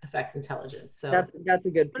affect intelligence. So that's a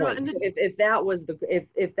good Well, point. and If that was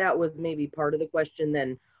if that was maybe part of the question,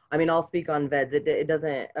 then I mean, I'll speak on VEDS. It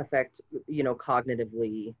doesn't affect, you know,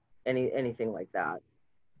 cognitively anything like that.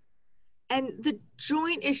 And the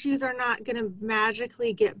joint issues are not going to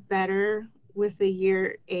magically get better with the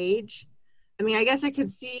year age. I mean, I guess I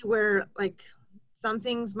could see where like some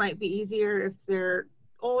things might be easier if they're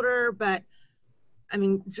older, but I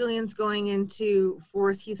mean, Julian's going into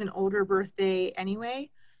 4th. He's an older birthday anyway.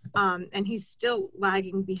 And he's still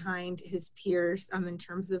lagging behind his peers in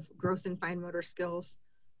terms of gross and fine motor skills,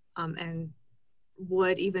 and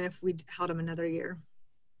would even if we held him another year.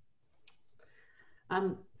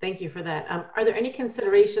 Thank you for that. Are there any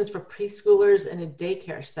considerations for preschoolers in a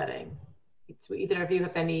daycare setting? Do either of you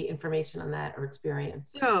have any information on that or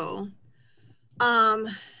experience? So,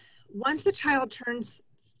 once the child turns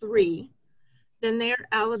 3, then they're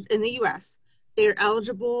in the US, they're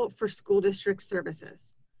eligible for school district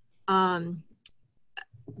services.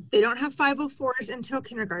 They don't have 504s until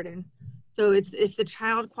kindergarten. So if the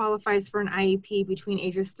child qualifies for an IEP between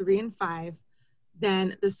ages 3 and 5,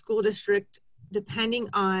 then the school district, depending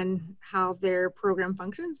on how their program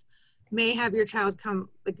functions, may have your child come,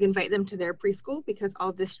 like invite them to their preschool, because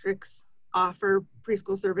all districts offer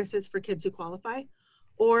preschool services for kids who qualify,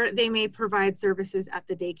 or they may provide services at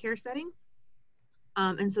the daycare setting.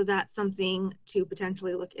 And so that's something to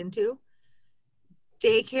potentially look into.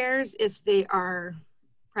 Daycares, if they are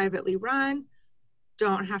privately run,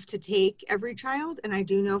 don't have to take every child. And I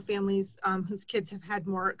do know families whose kids have had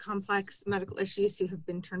more complex medical issues who have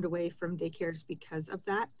been turned away from daycares because of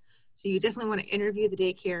that. So you definitely want to interview the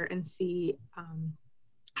daycare and see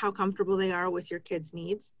how comfortable they are with your kids'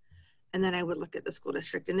 needs. And then I would look at the school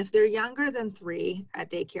district. And if they're younger than 3 at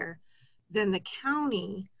daycare, then the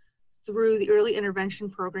county, through the early intervention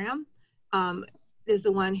program, is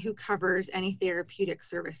the one who covers any therapeutic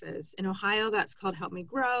services. In Ohio, that's called Help Me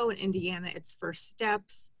Grow. In Indiana, it's First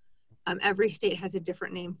Steps. Every state has a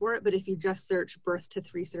different name for it, but if you just search birth to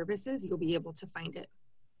 3 services, you'll be able to find it.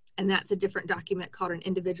 And that's a different document called an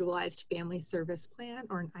Individualized Family Service Plan,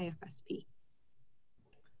 or an IFSP.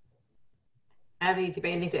 Abby, do you have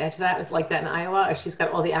anything to add to that? It was like that in Iowa, or she's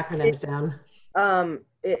got all the acronyms down?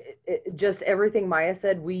 Just everything Maya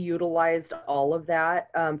said, we utilized all of that.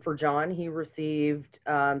 For John, he received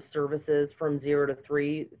services from 0 to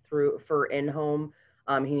 3 for in-home.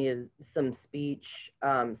 He needed some speech,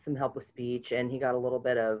 some help with speech, and he got a little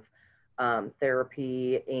bit of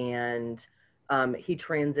therapy, and he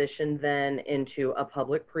transitioned then into a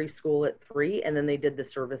public preschool at 3, and then they did the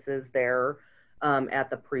services there at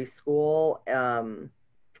the preschool.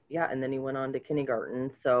 Yeah, and then he went on to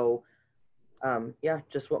kindergarten. So yeah,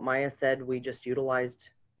 just what Maya said, we just utilized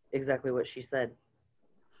exactly what she said.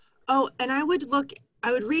 Oh, and I would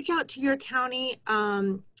reach out to your county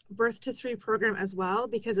birth to 3 program as well,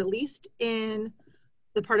 because at least in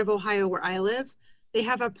the part of Ohio where I live, they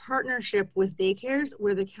have a partnership with daycares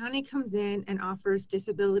where the county comes in and offers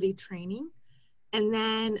disability training. And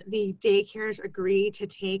then the daycares agree to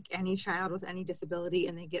take any child with any disability,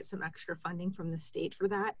 and they get some extra funding from the state for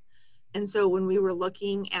that. And so when we were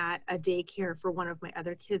looking at a daycare for one of my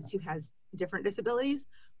other kids who has different disabilities,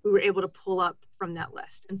 we were able to pull up from that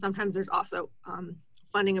list. And sometimes there's also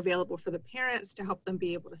funding available for the parents to help them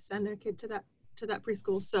be able to send their kid to that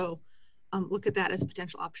preschool. So look at that as a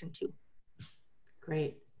potential option too.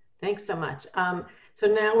 Great, thanks so much. So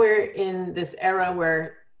now we're in this era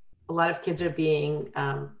where a lot of kids are being,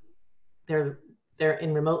 they're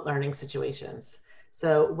in remote learning situations.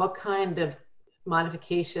 So what kind of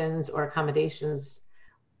modifications or accommodations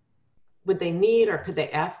would they need, or could they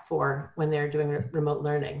ask for when they're doing remote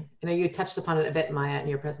learning? I know you touched upon it a bit, Maya, in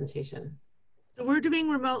your presentation. So we're doing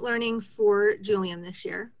remote learning for Julian this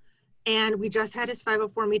year, and we just had his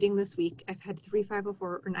 504 meeting this week. I've had 3 504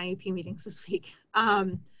 or an IEP meetings this week.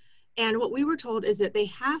 And what we were told is that they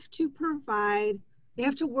have to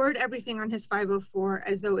word everything on his 504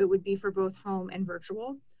 as though it would be for both home and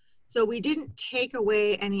virtual. So we didn't take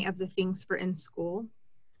away any of the things for in school,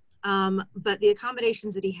 but the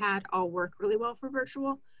accommodations that he had all work really well for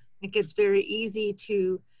virtual. Like it's very easy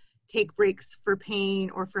to take breaks for pain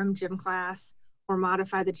or from gym class, or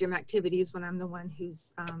modify the gym activities when I'm the one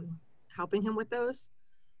who's helping him with those.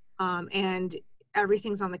 And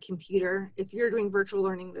everything's on the computer. If you're doing virtual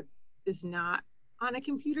learning that is not on a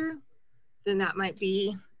computer, then that might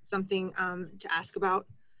be something to ask about.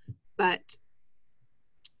 But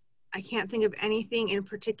I can't think of anything in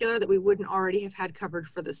particular that we wouldn't already have had covered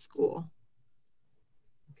for the school.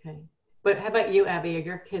 Okay, But how about you, Abby? Are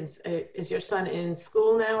your kids, is your son in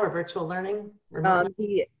school now or virtual learning? Remote?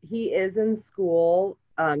 He is in school.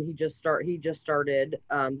 He just started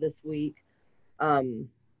this week. Um,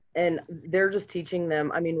 and they're just teaching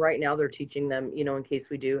them. I mean, right now they're teaching them, you know, in case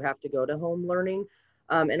we do have to go to home learning.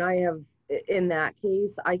 And I have, in that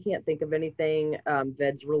case, I can't think of anything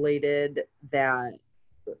VEDS related that,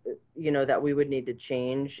 you know, that we would need to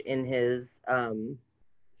change in his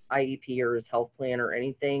IEP or his health plan or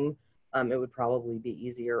anything. It would probably be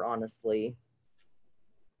easier, honestly.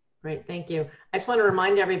 Great, thank you. I just want to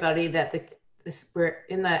remind everybody that we're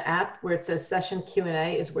in the app where it says session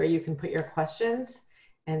Q&A is where you can put your questions.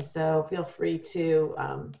 And so feel free to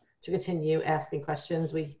continue asking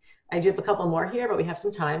questions. I do have a couple more here, but we have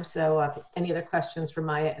some time. So any other questions for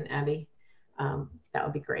Maya and Abby, that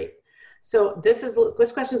would be great. So this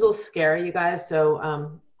question is a little scary, you guys.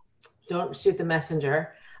 So don't shoot the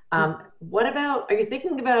messenger. What about, are you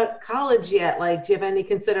thinking about college yet? Like, do you have any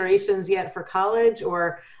considerations yet for college,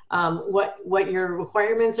 or what your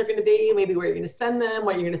requirements are going to be, maybe where you're going to send them,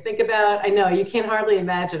 what you're going to think about? I know you can't hardly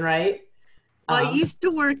imagine, right? Well, I used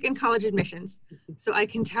to work in college admissions, so I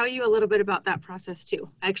can tell you a little bit about that process too.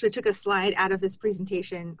 I actually took a slide out of this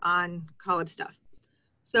presentation on college stuff.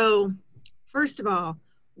 So first of all,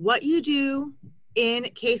 what you do in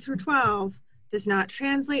K through 12 does not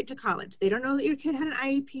translate to college. They don't know that your kid had an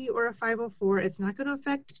IEP or a 504. It's not going to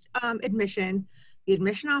affect admission. The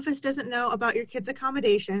admission office doesn't know about your kid's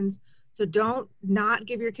accommodations. So don't not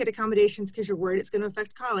give your kid accommodations because you're worried it's going to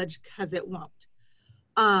affect college, because it won't.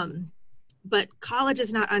 But college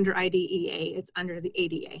is not under IDEA, it's under the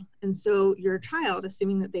ADA. And so your child,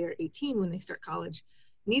 assuming that they are 18 when they start college,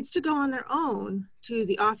 needs to go on their own to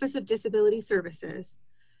the Office of Disability Services.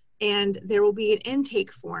 And there will be an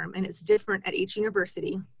intake form, and it's different at each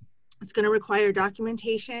university. It's going to require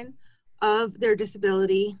documentation of their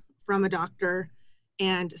disability from a doctor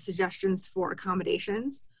and suggestions for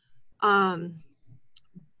accommodations.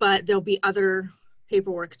 But there'll be other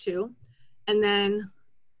paperwork too. And then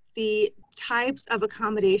the types of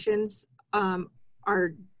accommodations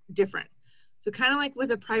are different. So kind of like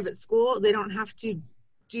with a private school, they don't have to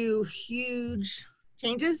do huge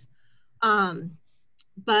changes.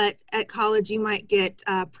 But at college, you might get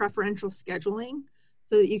preferential scheduling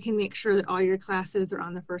so that you can make sure that all your classes are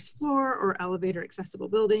on the first floor or elevator accessible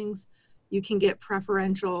buildings. You can get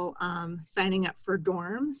preferential signing up for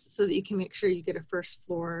dorms so that you can make sure you get a first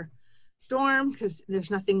floor dorm, because there's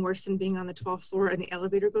nothing worse than being on the 12th floor and the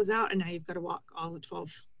elevator goes out and now you've got to walk all the 12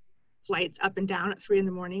 flights up and down at 3 in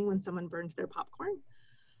the morning when someone burns their popcorn.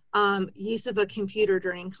 Use of a computer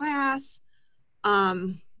during class,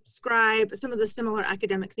 scribe, some of the similar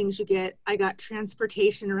academic things you get. I got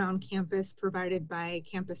transportation around campus provided by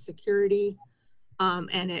campus security,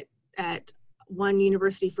 and at one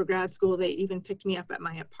university for grad school, they even picked me up at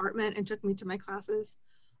my apartment and took me to my classes.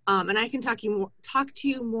 And I can talk to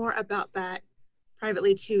you more about that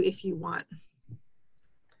privately too, if you want.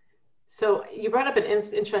 So you brought up an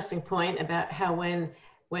interesting point about how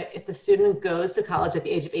if the student goes to college at the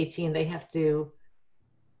age of 18, they have to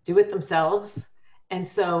do it themselves. And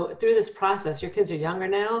so through this process, your kids are younger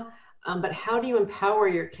now, but how do you empower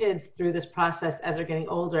your kids through this process as they're getting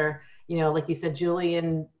older? You know, like you said,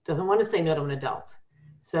 Julian doesn't want to say no to an adult.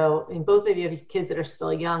 So in both of you have kids that are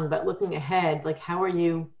still young, but looking ahead, like how are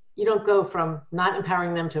you don't go from not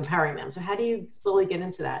empowering them to empowering them. So how do you slowly get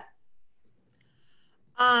into that?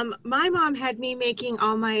 My mom had me making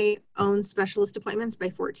all my own specialist appointments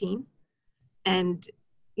by 14. And,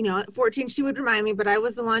 you know, at 14, she would remind me, but I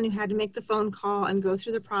was the one who had to make the phone call and go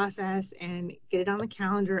through the process and get it on the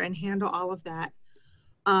calendar and handle all of that.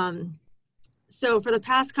 So for the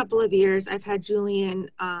past couple of years, I've had Julian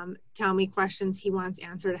tell me questions he wants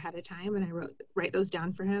answered ahead of time, and I write those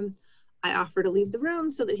down for him. I offer to leave the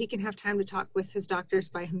room so that he can have time to talk with his doctors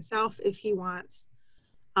by himself if he wants.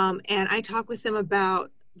 And I talk with him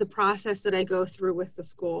about the process that I go through with the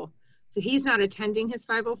school. So he's not attending his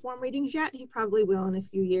 504 meetings yet. He probably will in a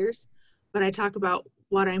few years. But I talk about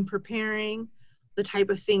what I'm preparing, the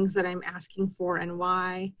type of things that I'm asking for and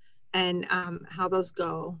why, and how those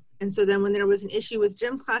go. And so then when there was an issue with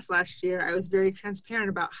gym class last year, I was very transparent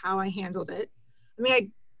about how I handled it. I mean, I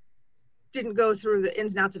didn't go through the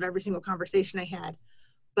ins and outs of every single conversation I had,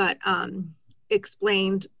 but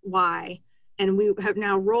explained why. And we have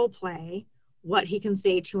now role play what he can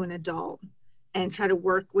say to an adult and try to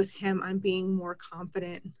work with him on being more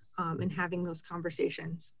confident in having those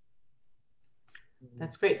conversations.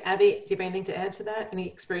 That's great. Abby, do you have anything to add to that? Any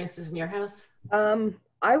experiences in your house?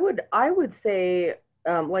 I would say,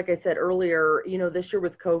 like I said earlier, you know, this year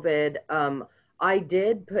with COVID,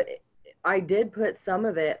 I did put some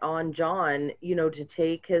of it on John, you know, to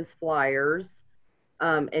take his flyers.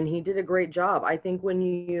 And he did a great job. I think when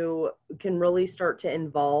you can really start to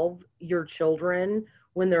involve your children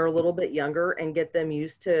when they're a little bit younger and get them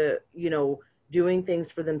used to, you know, doing things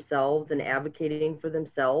for themselves and advocating for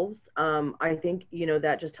themselves, I think, you know,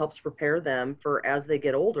 that just helps prepare them for as they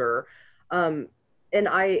get older. Um, and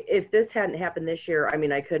if this hadn't happened this year, I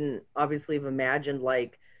mean, I couldn't obviously have imagined,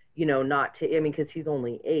 like, you know, not to, I mean, because he's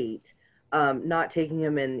only 8, not taking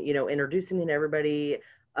him and, you know, introducing him to everybody.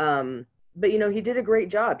 But you know, he did a great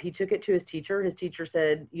job. He took it to his teacher. His teacher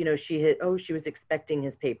said, you know, she was expecting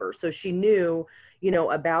his paper, so she knew, you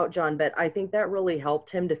know, about John. But I think that really helped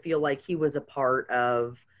him to feel like he was a part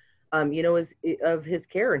of, you know, of his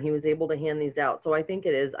care, and he was able to hand these out. So I think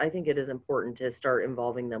it is important to start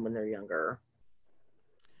involving them when they're younger.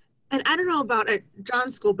 And I don't know about at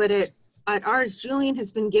John's school, but at ours, Julian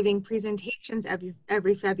has been giving presentations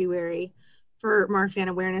every February for Marfan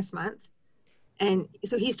Awareness Month. And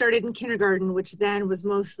so he started in kindergarten, which then was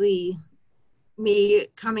mostly me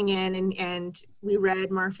coming in and we read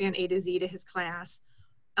Marfan A to Z to his class.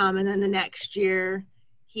 And then the next year,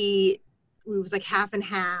 we was like half and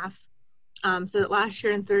half. So that last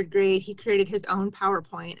year in 3rd grade, he created his own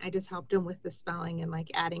PowerPoint. I just helped him with the spelling and like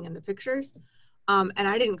adding in the pictures. And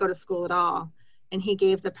I didn't go to school at all. And he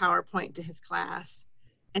gave the PowerPoint to his class.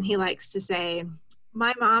 And he likes to say,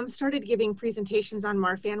 my mom started giving presentations on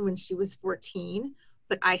Marfan when she was 14,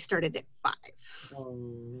 but I started at 5.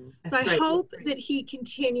 So I hope that he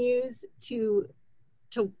continues to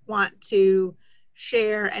want to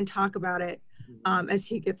share and talk about it as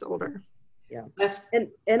he gets older. Yeah.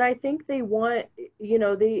 And I think they want, you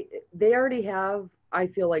know, they already have, I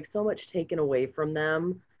feel like, so much taken away from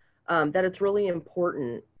them, that it's really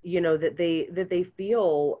important, you know, that they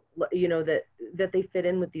feel, you know, that they fit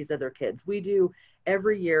in with these other kids. We do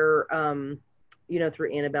every year, you know,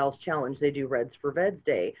 through Annabelle's challenge, they do Reds for VEDS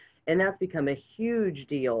Day. And that's become a huge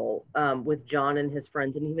deal with John and his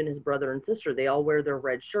friends, and even his brother and sister. They all wear their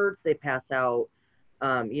red shirts. They pass out,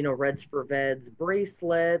 you know, Reds for VEDS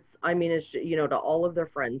bracelets. I mean, it's, you know, to all of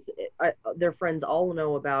their friends. Their friends all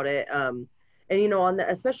know about it. And, you know,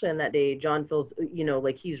 especially on that day, John feels, you know,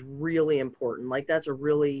 like he's really important. Like that's a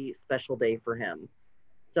really special day for him.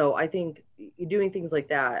 So I think doing things like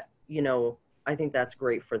that, you know, I think that's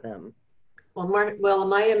great for them. Well,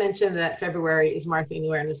 Maya mentioned that February is Marfan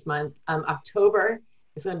Awareness Month. October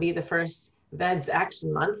is going to be the first VEDS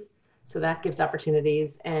Action Month, so that gives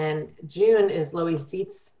opportunities. And June is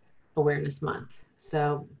Loeys-Dietz Awareness Month.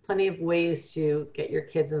 So plenty of ways to get your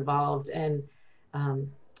kids involved and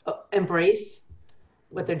embrace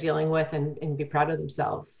what they're dealing with and be proud of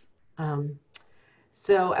themselves.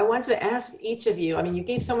 So I wanted to ask each of you, I mean, you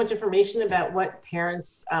gave so much information about what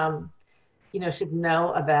parents you know, should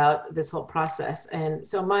know about this whole process. And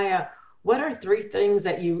so Maya, what are the 3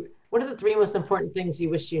 most important things you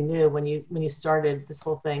wish you knew when you started this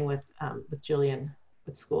whole thing with Julian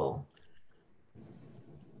at school?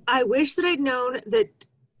 I wish that I'd known that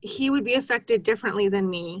he would be affected differently than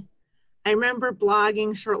me. I remember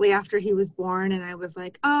blogging shortly after he was born, and I was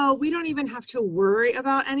like, oh, we don't even have to worry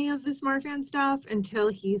about any of this Marfan stuff until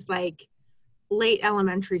he's like late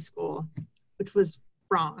elementary school, which was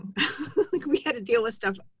wrong. Like we had to deal with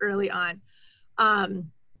stuff early on.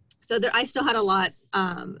 So I still had a lot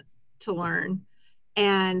to learn.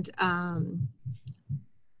 And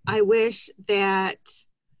I wish that,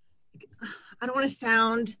 I don't want to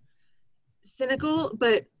sound cynical,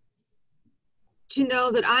 but to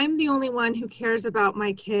know that I'm the only one who cares about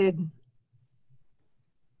my kid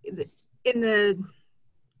in the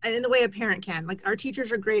way a parent can. Like our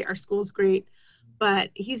teachers are great, our school's great, but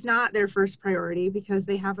he's not their first priority because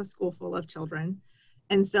they have a school full of children.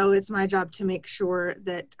 And so it's my job to make sure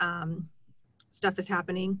that stuff is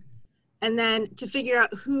happening. And then to figure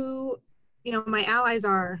out who, you know, my allies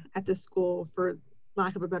are at this school, for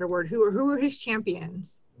lack of a better word, who are his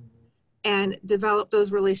champions, and develop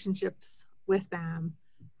those relationships with them.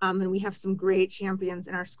 And we have some great champions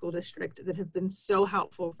in our school district that have been so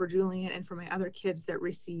helpful for Julian and for my other kids that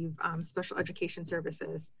receive special education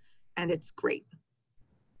services. And it's great.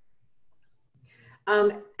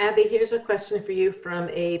 Abby, here's a question for you from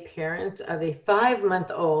a parent of a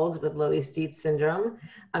 5-month-old with Loeys-Dietz syndrome.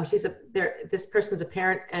 This person's a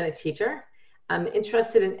parent and a teacher. I'm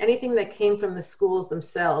interested in anything that came from the schools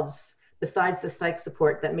themselves besides the psych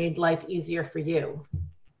support that made life easier for you.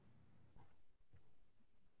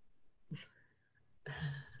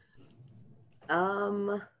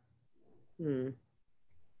 Maya,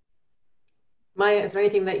 is there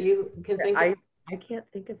anything that you can think of? I can't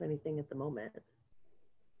think of anything at the moment.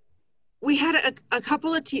 We had a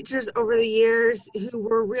couple of teachers over the years who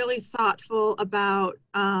were really thoughtful about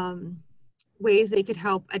ways they could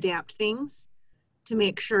help adapt things to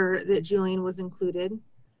make sure that Julian was included.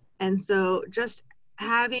 And so just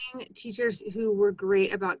having teachers who were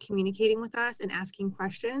great about communicating with us and asking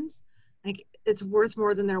questions, like, it's worth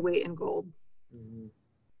more than their weight in gold. Mm-hmm.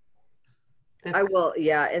 I will,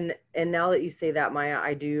 yeah, and now that you say that, Maya,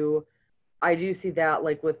 I do see that,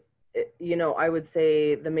 like, with, you know, I would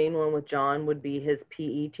say the main one with John would be his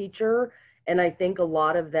PE teacher, and I think a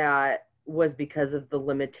lot of that was because of the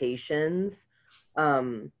limitations,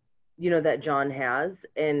 you know, that John has,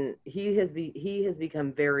 and he has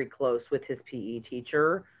become very close with his PE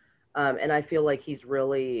teacher, and I feel like he's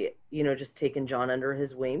really, you know, just taken John under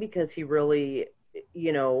his wing, because he really,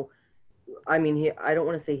 you know, I mean, I don't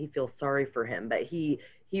want to say he feels sorry for him, but he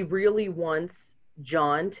really wants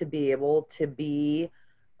John to be able to be,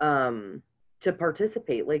 to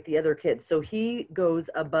participate like the other kids. So he goes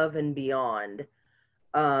above and beyond,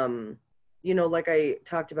 you know, like I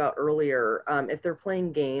talked about earlier, if they're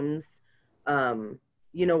playing games,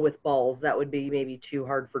 you know, with balls, that would be maybe too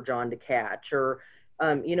hard for John to catch, or,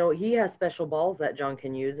 you know, he has special balls that John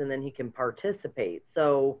can use, and then he can participate.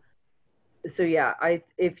 So yeah,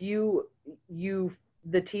 if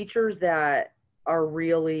the teachers that are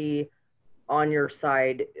really on your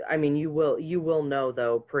side, I mean, you will know,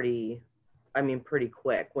 though, pretty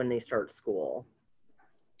quick when they start school.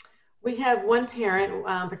 We have one parent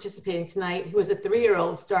participating tonight who is a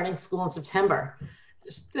 3-year-old starting school in September.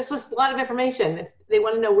 This was a lot of information. They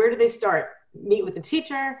want to know, where do they start? Meet with the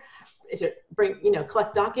teacher? Is it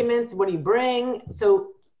collect documents? What do you bring?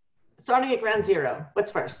 So starting at ground zero,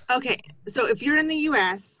 what's first? Okay, so if you're in the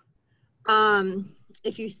US,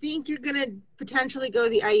 if you think you're going to potentially go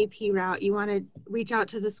the IEP route, you want to reach out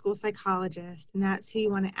to the school psychologist, and that's who you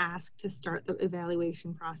want to ask to start the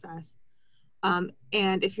evaluation process.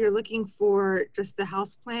 And if you're looking for just the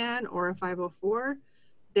health plan or a 504,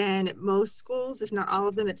 then most schools, if not all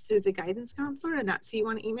of them, it's through the guidance counselor, and that's who you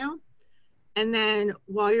want to email. And then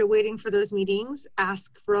while you're waiting for those meetings,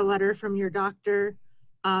 ask for a letter from your doctor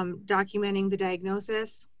documenting the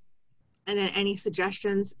diagnosis, and then any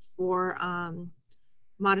suggestions for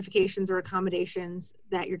modifications or accommodations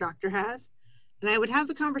that your doctor has. And I would have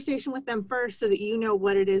the conversation with them first so that you know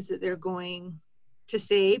what it is that they're going to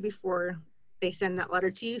say before they send that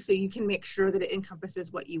letter to you, so you can make sure that it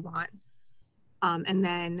encompasses what you want, and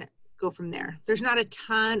then go from there. There's not a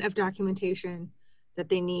ton of documentation that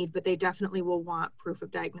they need, but they definitely will want proof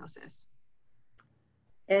of diagnosis.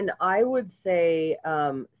 And I would say,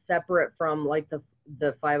 separate from like the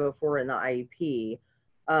 504 and the IEP,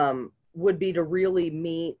 would be to really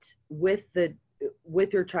meet with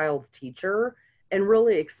your child's teacher and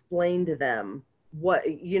really explain to them what,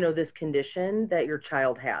 you know, this condition that your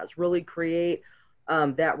child has. Really create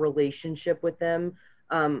that relationship with them.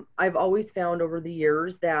 I've always found over the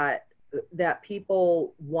years that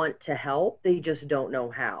people want to help, they just don't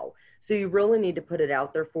know how. So you really need to put it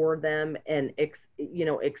out there for them and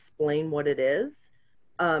explain what it is,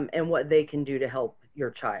 and what they can do to help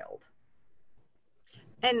your child.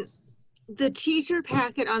 And the teacher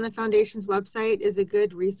packet on the Foundation's website is a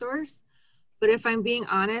good resource, but if I'm being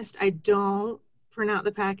honest, I don't print out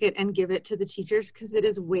the packet and give it to the teachers because it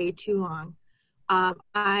is way too long.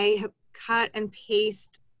 I have cut and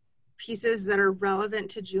paste pieces that are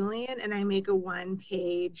relevant to Julian, and I make a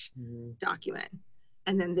 1-page document.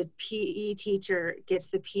 And then the PE teacher gets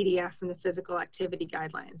the PDF from the physical activity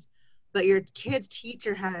guidelines. But your kid's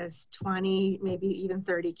teacher has 20, maybe even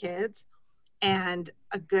 30 kids, and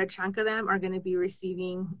a good chunk of them are going to be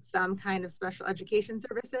receiving some kind of special education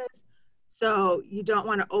services. So you don't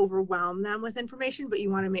want to overwhelm them with information, but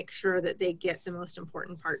you want to make sure that they get the most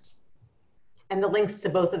important parts. And the links to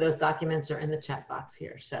both of those documents are in the chat box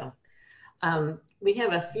here. So we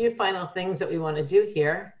have a few final things that we want to do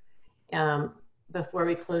here before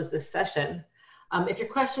we close this session. If your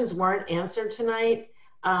questions weren't answered tonight,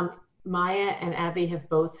 Maya and Abby have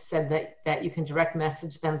both said that you can direct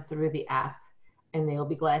message them through the app, and they'll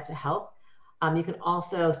be glad to help. You can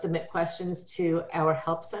also submit questions to our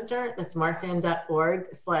help center. That's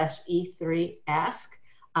marfan.org/E3ask.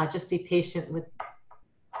 Just be patient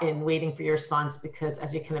in waiting for your response, because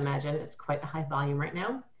as you can imagine, it's quite a high volume right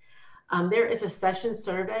now. There is a session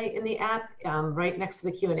survey in the app right next to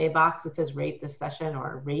the Q&A box. It says rate this session,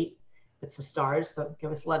 or rate with some stars. So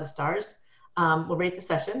give us a lot of stars. We'll rate the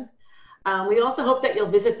session. We also hope that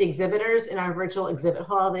you'll visit the exhibitors in our virtual exhibit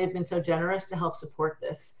hall. They've been so generous to help support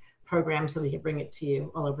this program so we can bring it to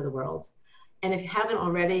you all over the world. And if you haven't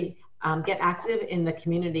already, get active in the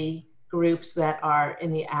community groups that are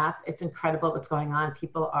in the app. It's incredible what's going on.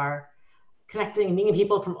 People are connecting, meeting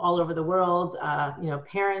people from all over the world,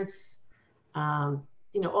 parents,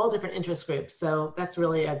 all different interest groups. So that's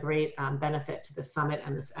really a great benefit to the summit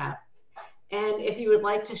and this app. And if you would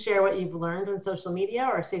like to share what you've learned on social media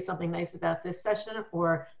or say something nice about this session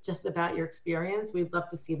or just about your experience, we'd love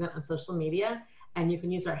to see that on social media. And you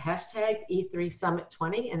can use our hashtag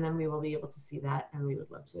E3Summit20, and then we will be able to see that. And we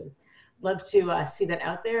would love to see that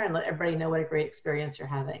out there and let everybody know what a great experience you're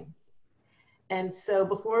having. And so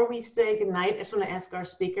before we say goodnight, I just want to ask our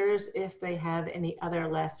speakers if they have any other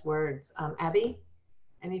last words. Abby,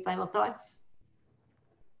 any final thoughts?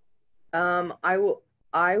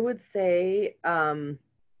 I would say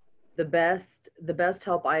the best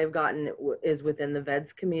help I have gotten is within the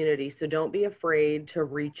VEDS community. So don't be afraid to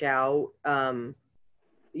reach out, and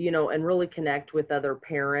really connect with other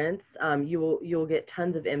parents. You'll get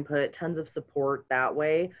tons of input, tons of support that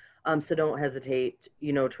way. So don't hesitate,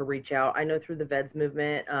 to reach out. I know through the VEDS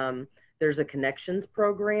movement, there's a connections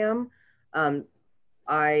program.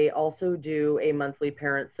 I also do a monthly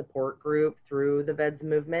parent support group through the VEDS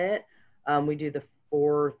movement. We do the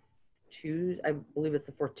I believe it's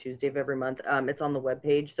the fourth Tuesday of every month. It's on the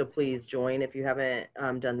webpage, so please join if you haven't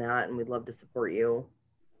done that, and we'd love to support you.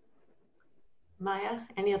 Maya,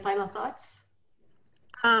 any final thoughts?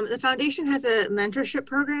 The foundation has a mentorship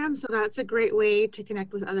program, so that's a great way to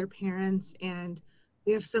connect with other parents, and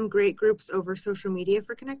we have some great groups over social media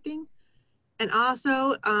for connecting. And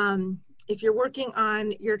also, if you're working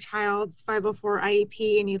on your child's 504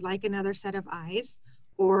 IEP and you'd like another set of eyes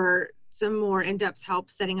or some more in-depth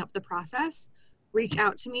help setting up the process, reach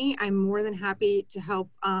out to me. I'm more than happy to help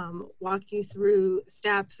walk you through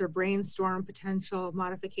steps or brainstorm potential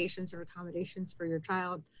modifications or accommodations for your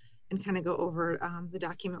child and kind of go over the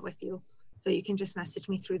document with you. So you can just message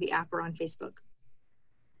me through the app or on Facebook.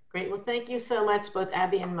 Great. Well, thank you so much, both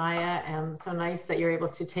Abby and Maya. So nice that you're able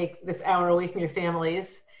to take this hour away from your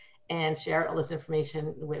families and share all this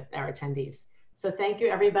information with our attendees. So thank you,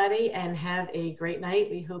 everybody, and have a great night.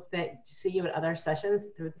 We hope to see you at other sessions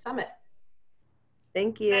through the summit.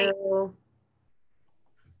 Thank you.